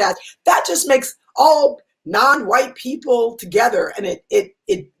understood it as that just makes all non-white people together, and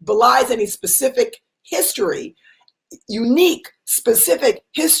it belies any specific history, unique, specific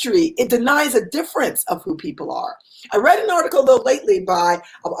history. It denies a difference of who people are. I read an article, though, lately by,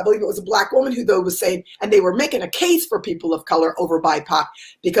 I believe it was a Black woman who, though, was saying, and they were making a case for people of color over BIPOC,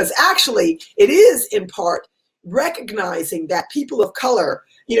 because actually it is in part recognizing that people of color,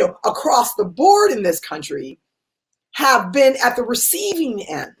 across the board in this country have been at the receiving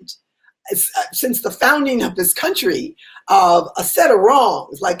end since the founding of this country of a set of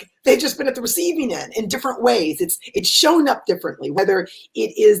wrongs, like they've just been at the receiving end in different ways. It's shown up differently, whether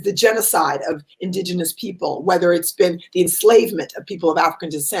it is the genocide of indigenous people, whether it's been the enslavement of people of African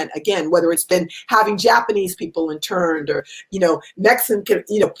descent, again, whether it's been having Japanese people interned, or, Mexican,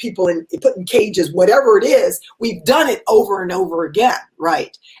 people put in cages, whatever it is, we've done it over and over again,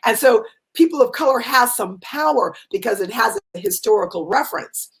 right? And so people of color has some power because it has a historical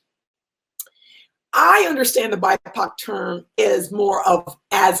reference. I understand the BIPOC term is more of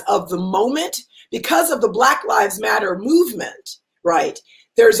as of the moment because of the Black Lives Matter movement, right?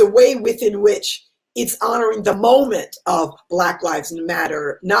 There's a way within which it's honoring the moment of Black Lives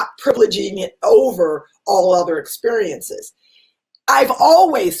Matter, not privileging it over all other experiences. I've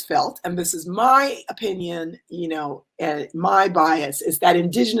always felt, and this is my opinion, and my bias, is that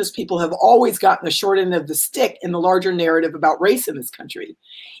indigenous people have always gotten the short end of the stick in the larger narrative about race in this country.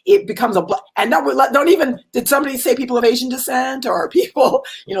 It becomes did somebody say people of Asian descent or people,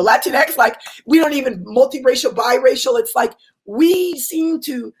 Latinx, like we don't even multiracial, biracial. It's like we seem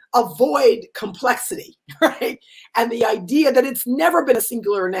to avoid complexity, right? And the idea that it's never been a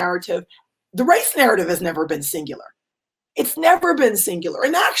singular narrative. The race narrative has never been singular. It's never been singular.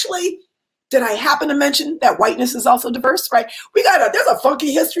 And actually, did I happen to mention that whiteness is also diverse, right? There's a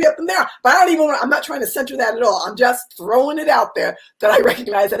funky history up in there, but I'm not trying to center that at all. I'm just throwing it out there that I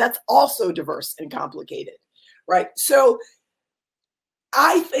recognize that that's also diverse and complicated, right? So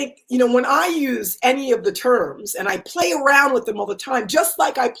I think, when I use any of the terms and I play around with them all the time, just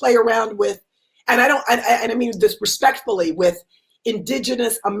like I play around with, and I mean this respectfully, with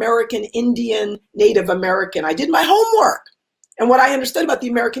Indigenous American, Indian, Native American. I did my homework and what I understood about the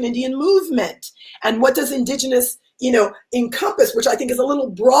American Indian movement and what does Indigenous, encompass, which I think is a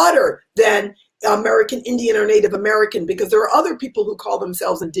little broader than American Indian or Native American, because there are other people who call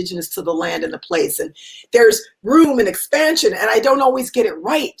themselves indigenous to the land and the place. And there's room and expansion, and I don't always get it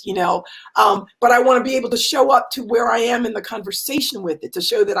right, but I want to be able to show up to where I am in the conversation with it, to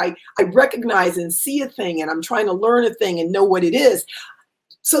show that I recognize and see a thing, and I'm trying to learn a thing and know what it is.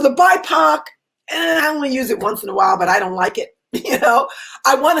 So the BIPOC, I only use it once in a while, but I don't like it.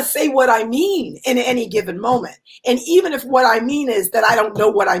 I want to say what I mean in any given moment. And even if what I mean is that I don't know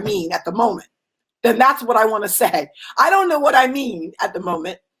what I mean at the moment, then that's what I want to say. I don't know what I mean at the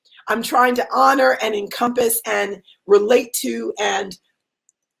moment. I'm trying to honor and encompass and relate to and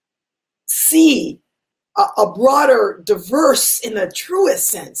see a broader, diverse, in the truest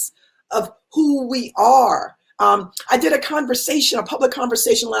sense, of who we are. I did a public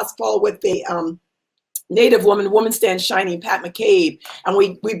conversation last fall with the Native woman stands shining, Pat McCabe, and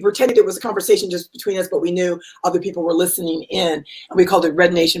we pretended it was a conversation just between us, but we knew other people were listening in, and we called it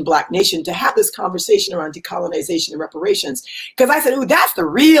Red Nation, Black Nation, to have this conversation around decolonization and reparations. Because I said, ooh, that's the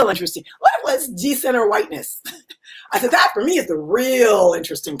real interesting. Let's decenter whiteness. I said, that for me is the real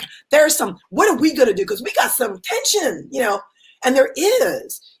interesting. There's what are we going to do? Because we got some tension, and there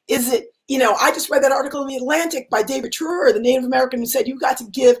is. Is it, I just read that article in the Atlantic by David Truer, the Native American, who said, you got to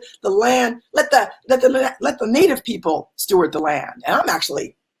give the land, let the Native people steward the land. And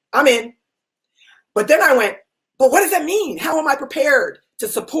I'm in. But then I went, but what does that mean? How am I prepared to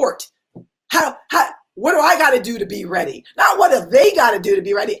support? What do I got to do to be ready? Not what have they got to do to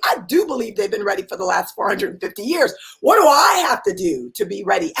be ready. I do believe they've been ready for the last 450 years. What do I have to do to be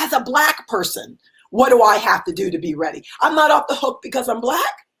ready? As a Black person, what do I have to do to be ready? I'm not off the hook because I'm Black.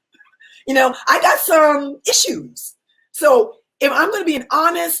 I got some issues. So if I'm going to be an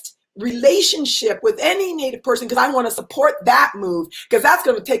honest relationship with any Native person, because I want to support that move, because that's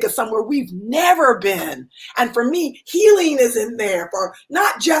going to take us somewhere we've never been. And for me, healing is in there, for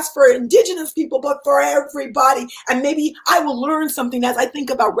not just for Indigenous people, but for everybody. And maybe I will learn something as I think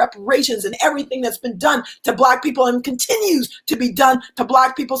about reparations and everything that's been done to Black people and continues to be done to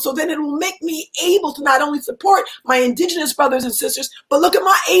Black people. So then it will make me able to not only support my Indigenous brothers and sisters, but look at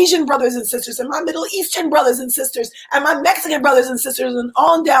my Asian brothers and sisters, and my Middle Eastern brothers and sisters, and my Mexican brothers and sisters, and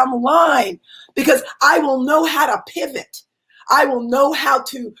on down the line, because I will know how to pivot. I will know how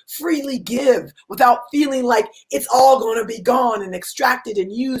to freely give without feeling like it's all going to be gone and extracted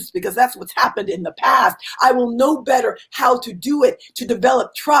and used, because that's what's happened in the past. I will know better how to do it, to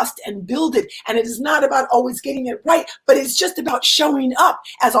develop trust and build it. And it is not about always getting it right, but it's just about showing up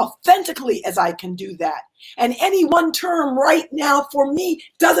as authentically as I can do that. And any one term right now for me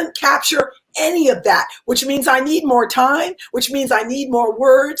doesn't capture any of that, which means I need more time, which means I need more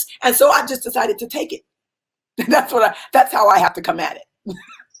words. And so I've just decided to take it. That's how I have to come at it.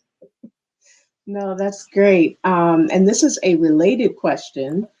 No, that's great. And this is a related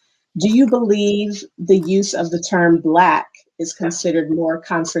question. Do you believe the use of the term Black is considered more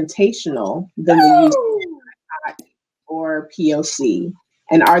confrontational than the use of Black or POC?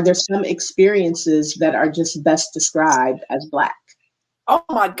 And are there some experiences that are just best described as Black? Oh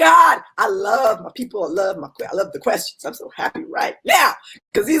my God, I love my people. I love the questions. I'm so happy right now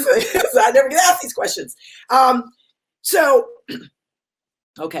because these are, I never get asked these questions. So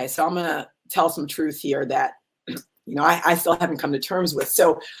I'm gonna tell some truth here that I still haven't come to terms with.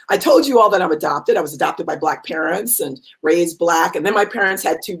 So I told you all that I'm adopted. I was adopted by Black parents and raised Black, and then my parents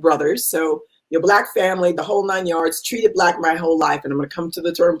had 2 brothers. So Black family, the whole 9 yards, treated Black my whole life, and I'm gonna come to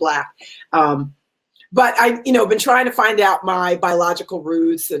the term Black. But I've, been trying to find out my biological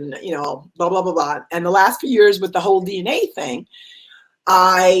roots and, blah, blah, blah, blah. And the last few years with the whole DNA thing,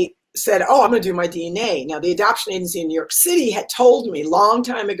 I said, oh, I'm going to do my DNA. Now, the adoption agency in New York City had told me a long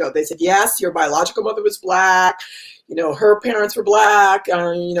time ago, they said, yes, your biological mother was Black. Her parents were Black.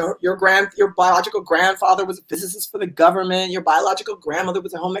 Your biological grandfather was a physicist for the government. Your biological grandmother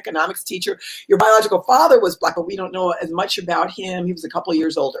was a home economics teacher. Your biological father was Black, but we don't know as much about him. He was a couple of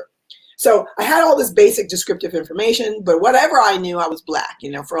years older. So I had all this basic descriptive information, but whatever I knew, I was Black.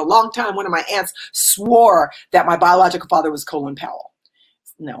 For a long time, one of my aunts swore that my biological father was Colin Powell.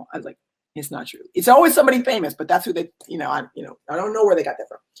 No, I was like, it's not true. It's always somebody famous, but that's who they, I don't know where they got that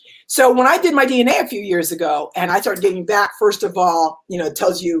from. So when I did my DNA a few years ago, and I started getting back, first of all, it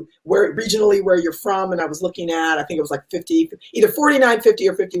tells you regionally where you're from, and I was looking at, I think it was like 50, either 49, 50,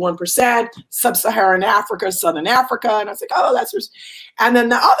 or 51%, sub-Saharan Africa, Southern Africa, and I was like, oh, that's, and then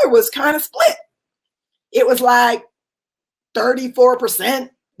the other was kind of split. It was like 34%,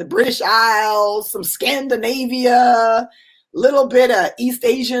 the British Isles, some Scandinavia, little bit of East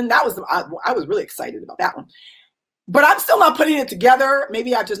Asian. That was, I was really excited about that one. But I'm still not putting it together.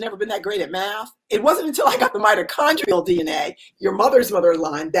 Maybe I've just never been that great at math. It wasn't until I got the mitochondrial DNA, your mother's mother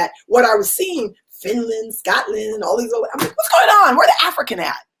line, that what I was seeing, Finland, Scotland, all these, I'm like, what's going on? Where the African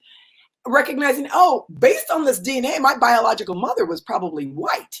at? Recognizing, oh, based on this DNA, my biological mother was probably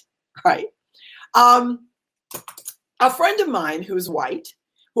white, right? A friend of mine who's white,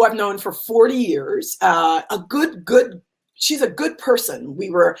 who I've known for 40 years, she's a good person. We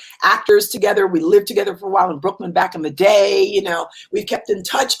were actors together. We lived together for a while in Brooklyn back in the day. We've kept in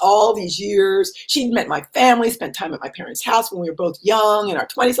touch all these years. She'd met my family, spent time at my parents' house when we were both young in our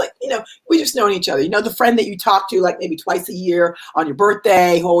 20s. Like, we just known each other. The friend that you talk to like maybe twice a year on your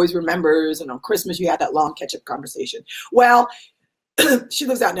birthday, who always remembers, and on Christmas you had that long catch-up conversation. Well, she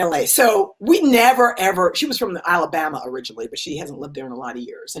lives out in LA. So we never, ever, she was from Alabama originally, but she hasn't lived there in a lot of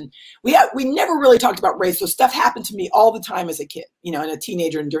years. And we never really talked about race. So stuff happened to me all the time as a kid, and a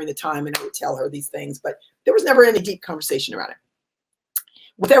teenager and during the time, and I would tell her these things, but there was never any deep conversation around it.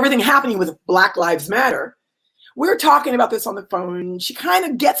 With everything happening with Black Lives Matter, we were talking about this on the phone. She kind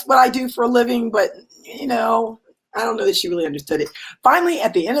of gets what I do for a living, but I don't know that she really understood it. Finally,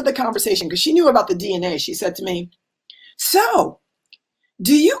 at the end of the conversation, because she knew about the DNA, she said to me, so,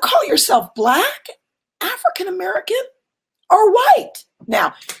 do you call yourself Black, African American, or white?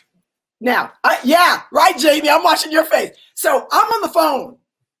 Now, yeah, right, Jamie, I'm watching your face. So I'm on the phone,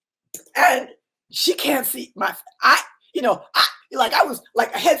 and she can't see my, I was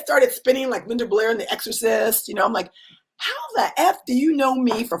like, a head started spinning like Linda Blair in The Exorcist. I'm like, how the F do you know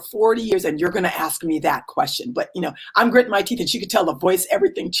me for 40 years and you're going to ask me that question? But, I'm gritting my teeth, and she could tell the voice,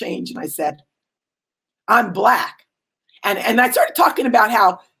 everything changed. And I said, I'm Black. And I started talking about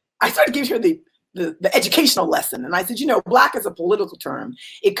how I started giving her the educational lesson. And I said, Black is a political term.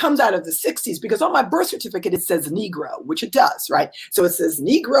 It comes out of the 60s because on my birth certificate, it says Negro, which it does, right? So it says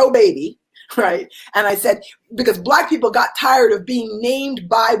Negro baby, right? And I said, because Black people got tired of being named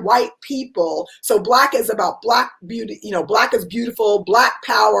by white people. So Black is about Black beauty, Black is beautiful, Black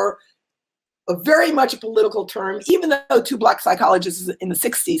power, very much a political term, even though 2 Black psychologists in the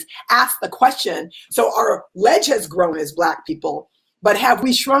 60s asked the question, so our ledge has grown as Black people, but have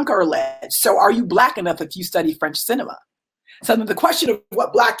we shrunk our ledge? So are you Black enough if you study French cinema? So the question of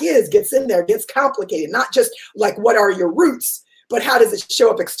what Black is gets in there, gets complicated, not just like what are your roots, but how does it show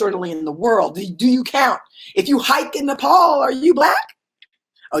up externally in the world? Do you count? If you hike in Nepal, are you Black?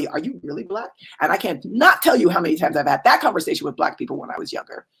 Oh, are you really Black? And I can't not tell you how many times I've had that conversation with Black people when I was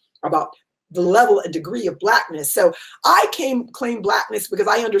younger about the level and degree of Blackness. So I claim Blackness because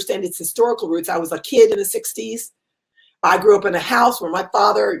I understand its historical roots. I was a kid in the 60s. I grew up in a house where my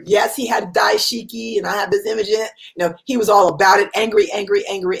father, yes, he had daishiki, and I have this image in it. He was all about it, angry, angry,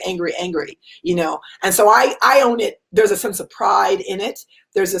 angry, angry, angry, And so I own it. There's a sense of pride in it.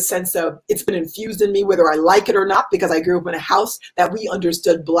 There's a sense of, it's been infused in me whether I like it or not, because I grew up in a house that we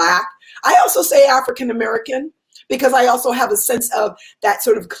understood Black. I also say African American, because I also have a sense of that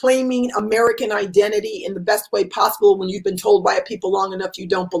sort of claiming American identity in the best way possible when you've been told by people long enough you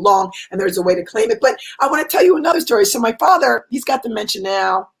don't belong, and there's a way to claim it. But I want to tell you another story. So my father, he's got dementia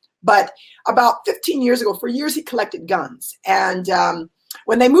now, but about 15 years ago, for years he collected guns. And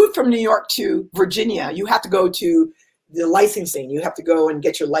when they moved from New York to Virginia, you have to go to the licensing. You have to go and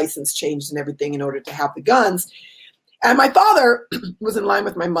get your license changed and everything in order to have the guns. And my father was in line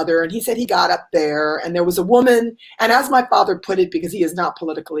with my mother, and he said he got up there, and there was a woman, and as my father put it, because he is not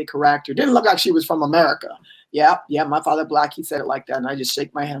politically correct, or didn't look like she was from America. Yeah, my father black, he said it like that, and I just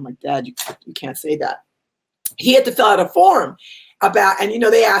shake my head. I'm like, Dad, you can't say that. He had to fill out a form about, and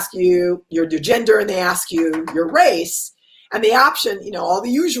they ask you your gender, and they ask you your race, and the option, all the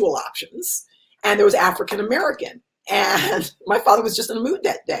usual options, and there was African American, and my father was just in a mood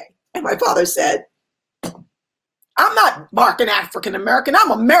that day, and my father said, I'm not marking African American,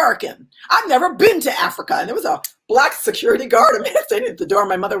 I'm American. I've never been to Africa. And there was a black security guard standing at the door.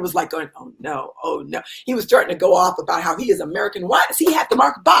 My mother was like going, oh no. He was starting to go off about how he is American. Why does he have to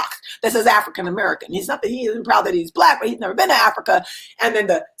mark a box that says African American? He's not that he isn't proud that he's black, but he's never been to Africa. And then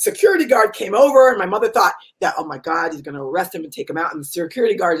the security guard came over, and my mother thought that, oh my God, he's going to arrest him and take him out. And the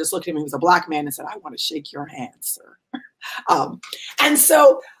security guard just looked at him. He was a black man and said, I want to shake your hand, sir. And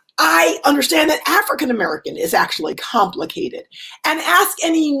so I understand that African American is actually complicated. And ask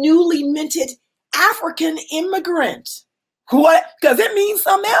any newly minted African immigrant what, because it means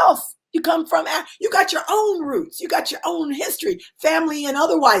something else. You come from, you got your own roots, you got your own history, family and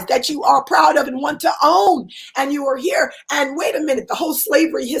otherwise, that you are proud of and want to own. And you are here. And wait a minute, the whole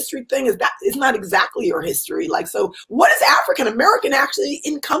slavery history thing is not exactly your history. Like, so what does African American actually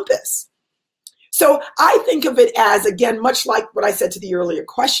encompass? So I think of it as, again, much like what I said to the earlier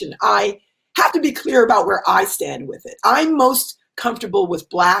question, I have to be clear about where I stand with it. I'm most comfortable with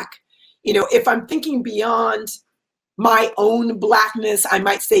black. If I'm thinking beyond my own blackness, I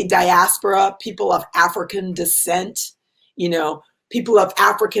might say diaspora, people of African descent, people of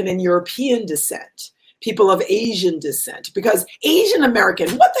African and European descent, people of Asian descent, because Asian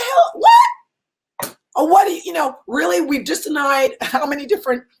American, what the hell, what? Oh, what, really, we've just denied how many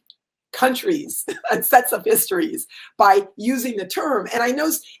different countries and sets of histories by using the term. And I know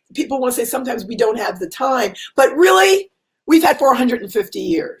people want to say sometimes we don't have the time, but really, we've had 450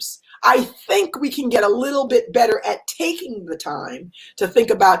 years. I think we can get a little bit better at taking the time to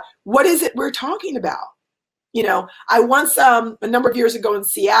think about what is it we're talking about. I once, a number of years ago in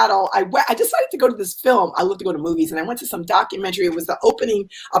Seattle, I decided to go to this film. I love to go to movies, and I went to some documentary. It was the opening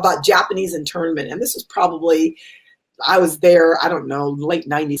about Japanese internment. And this was probably, I was there, I don't know, late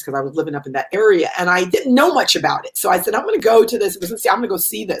 90s, because I was living up in that area, and I didn't know much about it. So I said, I'm going to go to this. I'm going to go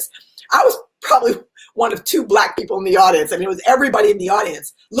see this. I was probably one of two black people in the audience. I mean, it was everybody in the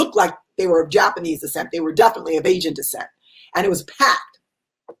audience looked like they were of Japanese descent. They were definitely of Asian descent, and it was packed.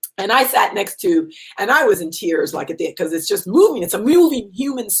 And I sat next to, and I was in tears like it did, because it's just moving. It's a moving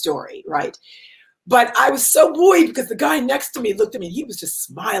human story, right? But I was so buoyed because the guy next to me looked at me, and he was just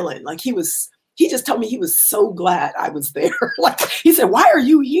smiling. Like he just told me he was so glad I was there. Like he said, why are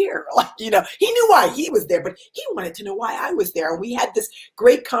you here? Like, he knew why he was there, but he wanted to know why I was there. And we had this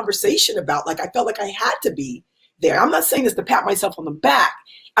great conversation about, like, I felt like I had to be there. I'm not saying this to pat myself on the back.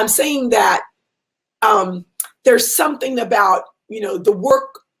 I'm saying that there's something about, the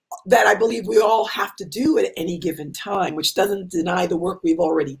work that I believe we all have to do at any given time, which doesn't deny the work we've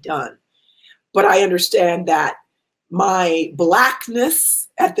already done. But I understand that my blackness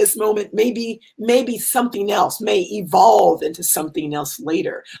at this moment maybe something else, may evolve into something else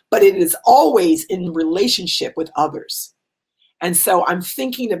later, but it is always in relationship with others. And so I'm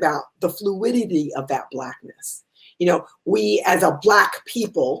thinking about the fluidity of that blackness. We as a black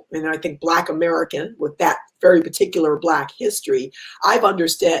people, and I think black American with that very particular black history, I've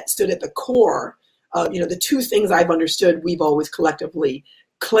understood at the core of, the two things I've understood we've always collectively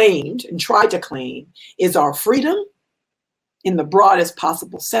claimed and tried to claim is our freedom in the broadest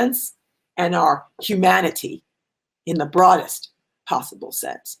possible sense, and our humanity in the broadest possible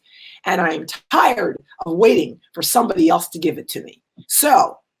sense. And I'm tired of waiting for somebody else to give it to me.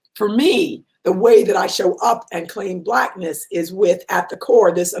 So for me, the way that I show up and claim blackness is with, at the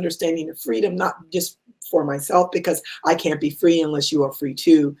core, this understanding of freedom, not just for myself, because I can't be free unless you are free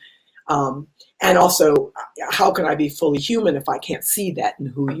too. And also, how can I be fully human if I can't see that in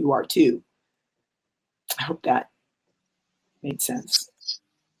who you are too? I hope that made sense.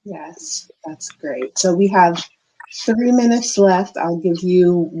 Yes, that's great. So we have 3 minutes left. I'll give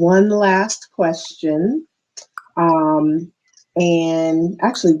you one last question. And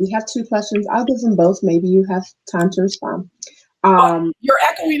actually, we have 2 questions. I'll give them both. Maybe you have time to respond. You're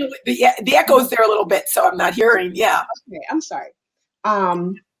echoing, the echo's there a little bit, so I'm not hearing. Yeah. Okay, I'm sorry.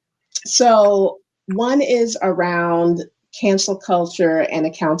 So one is around cancel culture and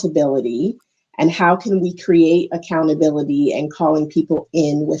accountability, and how can we create accountability and calling people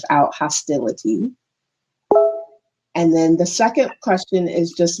in without hostility. And then the second question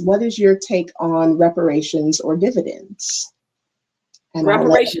is just, what is your take on reparations or dividends? And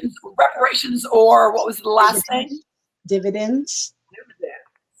reparations, or what was the last thing? Dividends.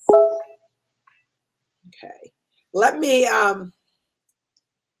 Okay. Let me, the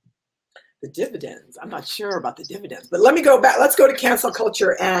dividends, I'm not sure about the dividends, but let me go back. Let's go to cancel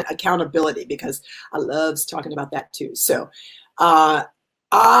culture and accountability, because I love talking about that too. So I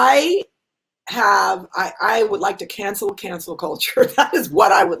would like to cancel culture. That is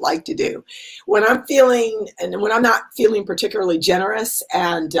what I would like to do. When I'm feeling, and when I'm not feeling particularly generous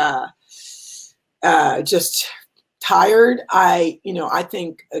and just tired, I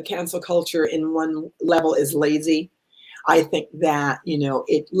think cancel culture in one level is lazy. I think that,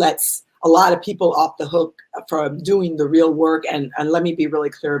 it lets a lot of people off the hook from doing the real work. And let me be really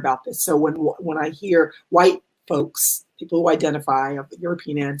clear about this. So when I hear white folks, people who identify of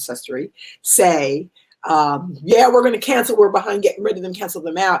European ancestry, say, yeah, we're going to cancel, we're behind getting rid of them, cancel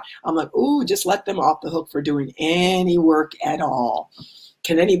them out, I'm like, ooh, just let them off the hook for doing any work at all.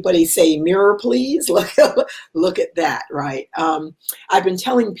 Can anybody say mirror, please? Look at that, right? I've been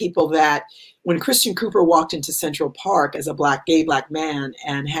telling people that when Christian Cooper walked into Central Park as a gay black man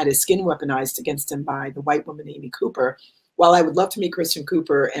and had his skin weaponized against him by the white woman, Amy Cooper, while I would love to meet Christian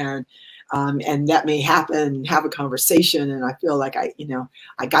Cooper and that may happen, have a conversation, and I feel like I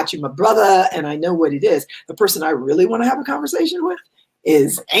got you, my brother, and I know what it is. The person I really want to have a conversation with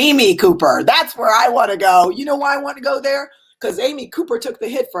is Amy Cooper. That's where I want to go. You know why I want to go there? Because Amy Cooper took the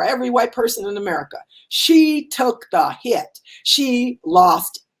hit for every white person in America. She took the hit. She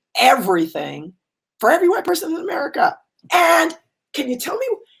lost everything for every white person in America. And can you tell me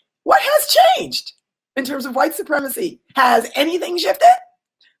what has changed in terms of white supremacy? Has anything shifted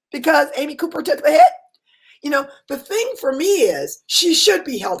because Amy Cooper took the hit? The thing for me is she should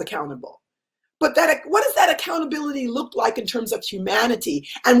be held accountable. But what does that accountability look like in terms of humanity?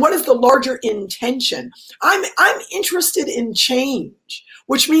 And what is the larger intention? I'm interested in change,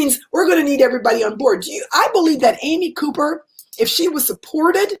 which means we're going to need everybody on board. I believe that Amy Cooper, if she was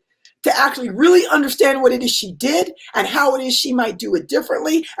supported to actually really understand what it is she did and how it is she might do it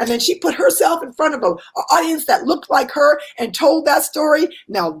differently, and then she put herself in front of an audience that looked like her and told that story,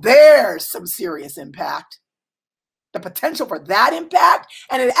 now there's some serious impact. The potential for that impact,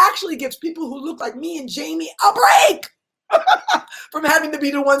 and it actually gives people who look like me and Jamie a break from having to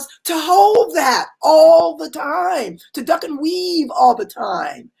be the ones to hold that all the time, to duck and weave all the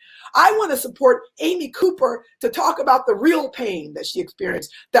time. I want to support Amy Cooper to talk about the real pain that she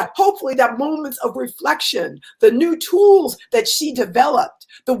experienced, that hopefully that moments of reflection, the new tools that she developed,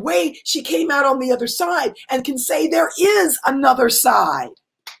 the way she came out on the other side and can say there is another side.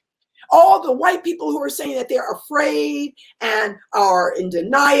 All the white people who are saying that they're afraid and are in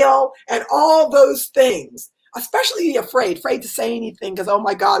denial and all those things, especially afraid to say anything because, oh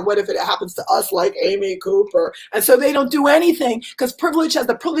my God, what if it happens to us like Amy Cooper? And so they don't do anything because privilege has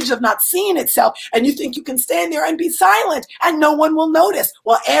the privilege of not seeing itself. And you think you can stand there and be silent and no one will notice.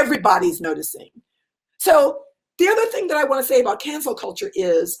 Well, everybody's noticing. So the other thing that I want to say about cancel culture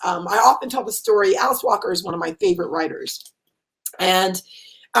is I often tell the story. Alice Walker is one of my favorite writers. And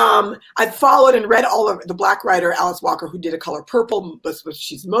I've followed and read all of the Black writer Alice Walker, who did A Color Purple, which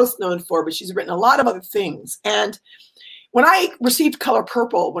she's most known for, but she's written a lot of other things. And when I received Color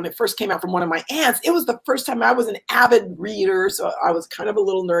Purple, when it first came out from one of my aunts, it was the first time I was an avid reader, so I was kind of a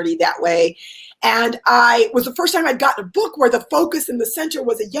little nerdy that way. And it was the first time I'd gotten a book where the focus in the center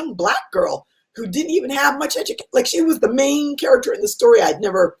was a young Black girl who didn't even have much education. Like, she was the main character in the story. I'd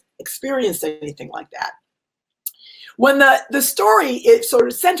never experienced anything like that. When the story, it sort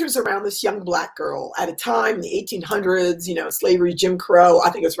of centers around this young Black girl at a time in the 1800s, slavery, Jim Crow.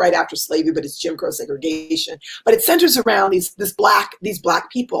 I think it's right after slavery, but it's Jim Crow segregation. But it centers around these Black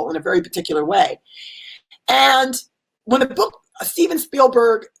people in a very particular way. And when the book, Steven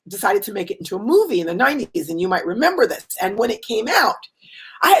Spielberg decided to make it into a movie in the 90s, and you might remember this. And when it came out,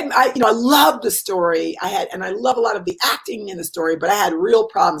 I loved the story. And I love a lot of the acting in the story, but I had real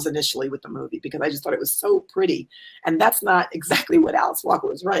problems initially with the movie because I just thought it was so pretty. And that's not exactly what Alice Walker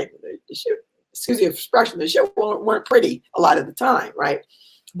was writing. Excuse the expression, the show weren't pretty a lot of the time, right?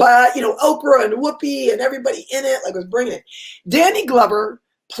 But, Oprah and Whoopi and everybody in it, was bringing it. Danny Glover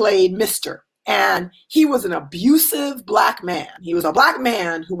played Mr. And he was an abusive Black man. He was a Black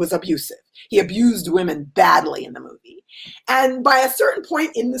man who was abusive. He abused women badly in the movie. And by a certain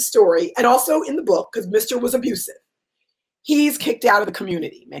point in the story, and also in the book, because Mr. was abusive, he's kicked out of the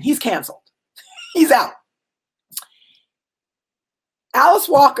community, man. He's canceled. He's out. Alice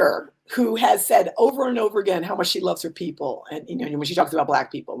Walker, who has said over and over again how much she loves her people, and when she talks about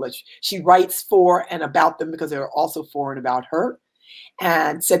Black people, which she writes for and about them because they're also for and about her,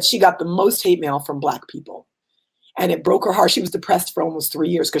 and said she got the most hate mail from Black people. And it broke her heart. She was depressed for almost 3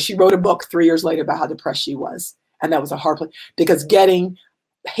 years because she wrote a book 3 years later about how depressed she was. And that was a hard place, because getting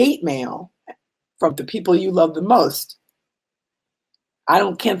hate mail from the people you love the most,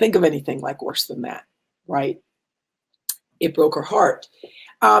 can't think of anything like worse than that, right? It broke her heart.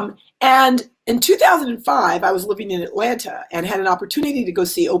 And in 2005, I was living in Atlanta and had an opportunity to go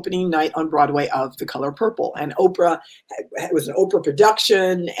see opening night on Broadway of The Color Purple. And it was an Oprah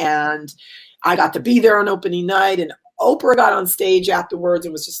production, and I got to be there on opening night. And Oprah got on stage afterwards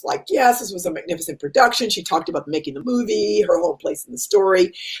and was just like, yes, this was a magnificent production. She talked about making the movie, her whole place in the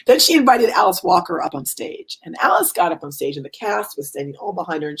story. Then she invited Alice Walker up on stage. And Alice got up on stage, and the cast was standing all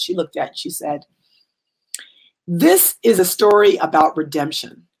behind her. And she looked at it and she said, "This is a story about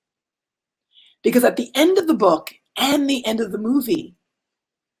redemption." Because at the end of the book and the end of the movie,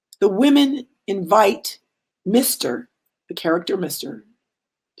 the women invite Mr., the character Mr.,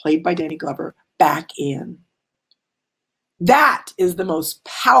 played by Danny Glover, back in. That is the most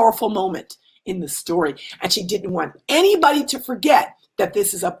powerful moment in the story. And she didn't want anybody to forget that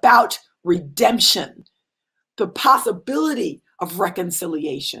this is about redemption, the possibility of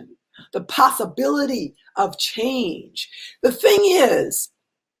reconciliation, the possibility of change. The thing is,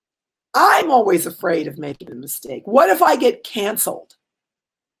 I'm always afraid of making a mistake. What if I get canceled?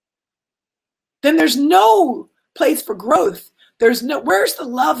 Then there's no place for growth. Where's the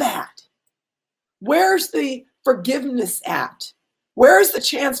love at? Where's the forgiveness at? Where's the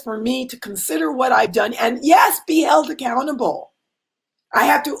chance for me to consider what I've done and, yes, be held accountable? I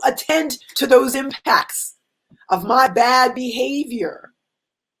have to attend to those impacts of my bad behavior.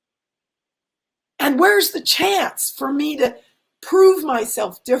 And where's the chance for me to prove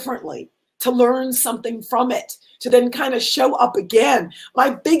myself differently, to learn something from it, to then kind of show up again?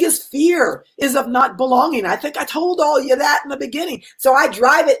 My biggest fear is of not belonging. I think I told all you that in the beginning. So I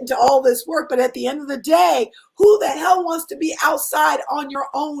drive it into all this work. But at the end of the day, who the hell wants to be outside on your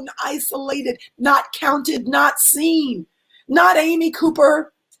own, isolated, not counted, not seen? Not Amy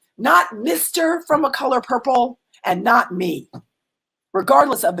Cooper, not Mr. from A Color Purple, and not me,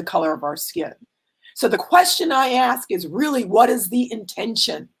 regardless of the color of our skin. So the question I ask is really, what is the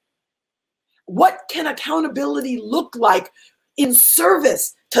intention? What can accountability look like in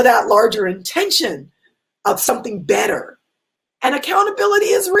service to that larger intention of something better? And accountability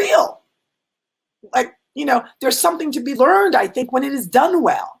is real. There's something to be learned, I think, when it is done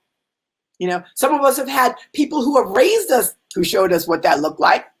well. Some of us have had people who have raised us who showed us what that looked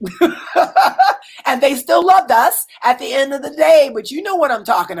like. And they still loved us at the end of the day, but you know what I'm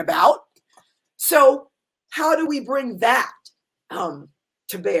talking about. So how do we bring that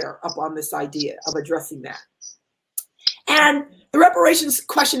to bear up on this idea of addressing that? And the reparations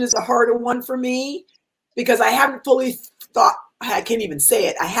question is a harder one for me because I haven't fully thought, I can't even say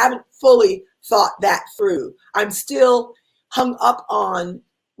it, I haven't fully thought that through. I'm still hung up on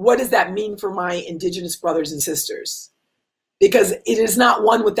what does that mean for my Indigenous brothers and sisters? Because it is not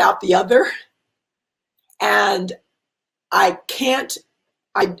one without the other. And I'm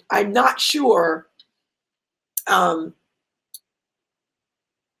not sure. I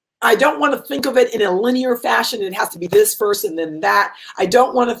don't want to think of it in a linear fashion. It has to be this first and then that. I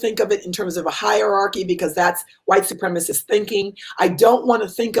don't want to think of it in terms of a hierarchy because that's white supremacist thinking. I don't want to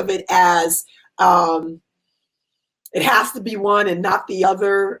think of it as it has to be one and not the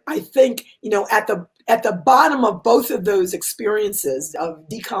other. I think, at the bottom of both of those experiences of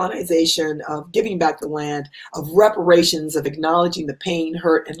decolonization, of giving back the land, of reparations, of acknowledging the pain,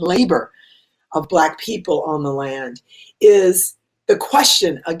 hurt, and labor of Black people on the land is the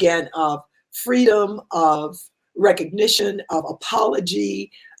question, again, of freedom, of recognition, of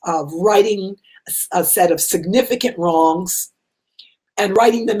apology, of righting a set of significant wrongs and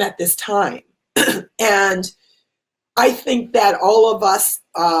righting them at this time. And I think that all of us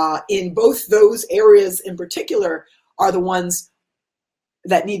in both those areas in particular are the ones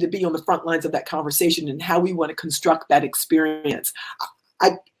that need to be on the front lines of that conversation and how we want to construct that experience.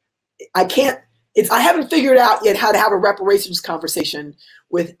 I haven't figured out yet how to have a reparations conversation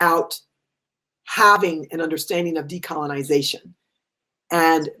without having an understanding of decolonization.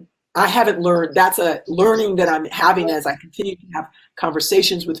 And I haven't learned. That's a learning that I'm having as I continue to have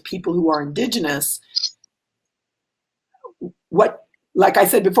conversations with people who are Indigenous. What, like I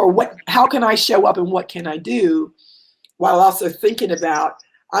said before, how can I show up and what can I do, while also thinking about,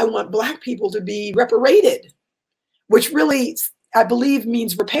 I want Black people to be reparated, which really, I believe,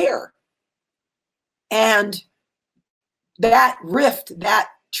 means repair. And that rift, that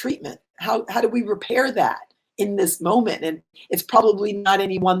treatment, how do we repair that in this moment? And it's probably not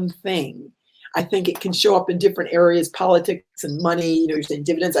any one thing. I think it can show up in different areas, politics and money, you know, you're saying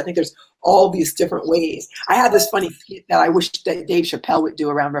dividends. I think there's all these different ways. I had this funny skit that I wish that Dave Chappelle would do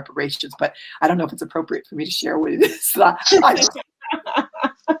around reparations, but I don't know if it's appropriate for me to share what it is.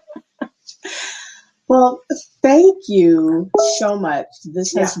 Well, thank you so much.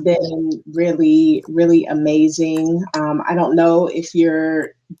 This has been really, really amazing. I don't know if you're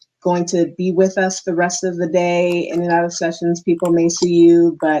going to be with us the rest of the day. In and out of sessions, people may see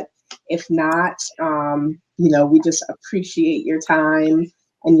you, but if not, you know, we just appreciate your time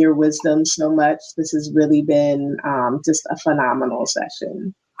and your wisdom so much. This has really been just a phenomenal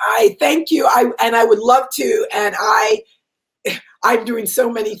session. I thank you. And I would love to. And I'm doing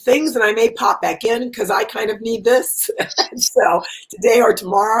so many things, and I may pop back in because I kind of need this. So today or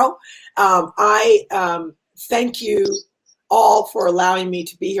tomorrow, I thank you all for allowing me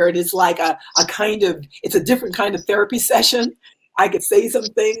to be here. It is like it's a different kind of therapy session. I could say some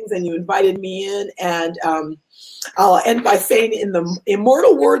things, and you invited me in, and I'll end by saying, in the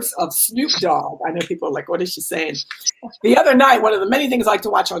immortal words of Snoop Dogg, I know people are like, what is she saying? The other night, one of the many things I like to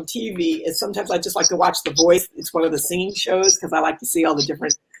watch on TV is sometimes I just like to watch The Voice. It's one of the singing shows because I like to see all the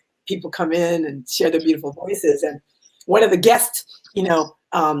different people come in and share their beautiful voices. And one of the guest, you know,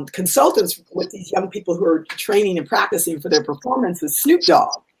 consultants with these young people who are training and practicing for their performance is Snoop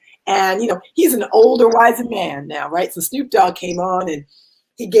Dogg. And, you know, he's an older, wiser man now, right? So Snoop Dogg came on and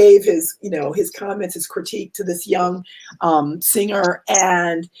he gave his, you know, his comments, his critique to this young singer,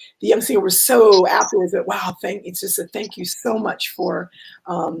 and the young singer was so afterwards that, wow, it's just a thank you so much for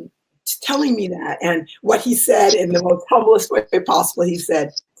telling me that. And what he said in the most humblest way possible, he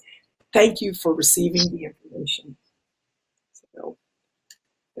said, thank you for receiving the information. So,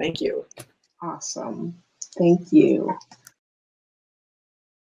 thank you. Awesome. Thank you.